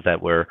 Alexis, is that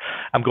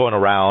I'm going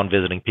around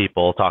visiting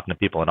people, talking to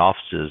people in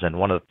offices, and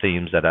one of the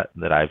themes that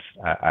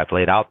I've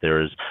laid out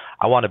there is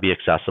I want to be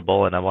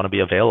accessible and I want to be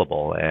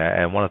available.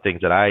 And one of the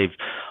things that I've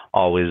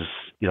always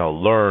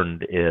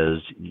learned is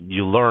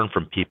you learn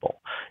from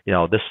people.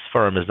 This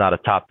firm is not a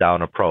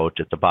top-down approach.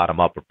 It's a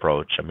bottom-up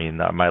approach. I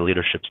mean, my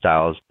leadership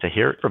style is to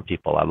hear it from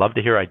people. I love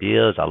to hear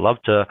ideas. I love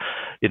to,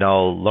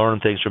 learn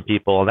things from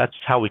people. And that's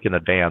how we can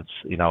advance,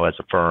 as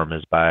a firm,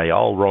 is by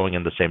all rowing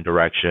in the same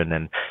direction.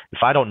 And if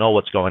I don't know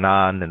what's going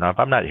on and if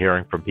I'm not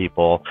hearing from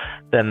people,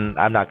 then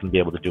I'm not going to be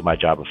able to do my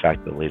job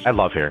effectively. I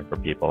love hearing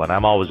from people, and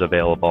I'm always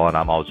available and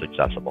I'm always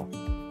accessible.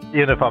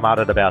 Even if I'm out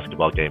at a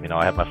basketball game,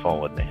 I have my phone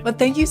with me. But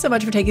thank you so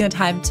much for taking the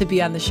time to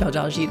be on the show,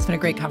 Daljit. It's been a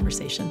great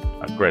conversation.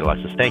 Great,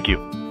 Alexis. Thank you.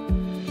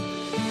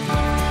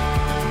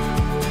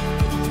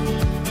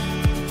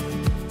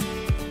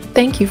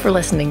 Thank you for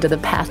listening to The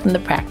Path and the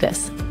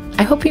Practice.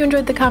 I hope you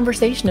enjoyed the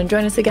conversation and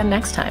join us again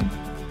next time.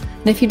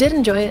 And if you did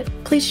enjoy it,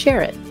 please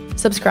share it,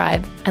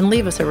 subscribe, and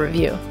leave us a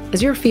review,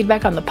 as your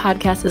feedback on the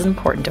podcast is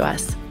important to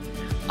us.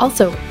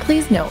 Also,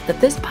 please note that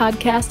this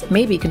podcast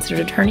may be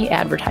considered attorney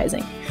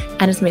advertising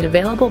and is made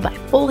available by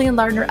Foley &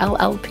 Lardner,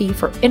 LLP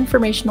for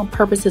informational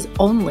purposes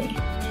only.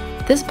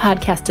 This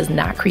podcast does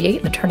not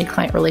create an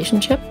attorney-client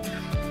relationship.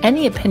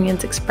 Any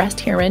opinions expressed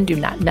herein do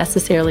not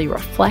necessarily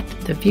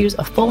reflect the views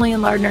of Foley &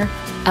 Lardner,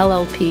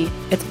 LLP,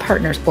 its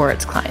partners, or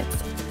its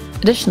clients.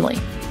 Additionally,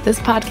 this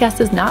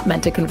podcast is not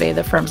meant to convey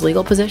the firm's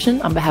legal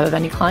position on behalf of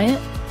any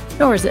client,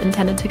 nor is it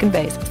intended to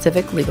convey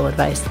specific legal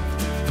advice.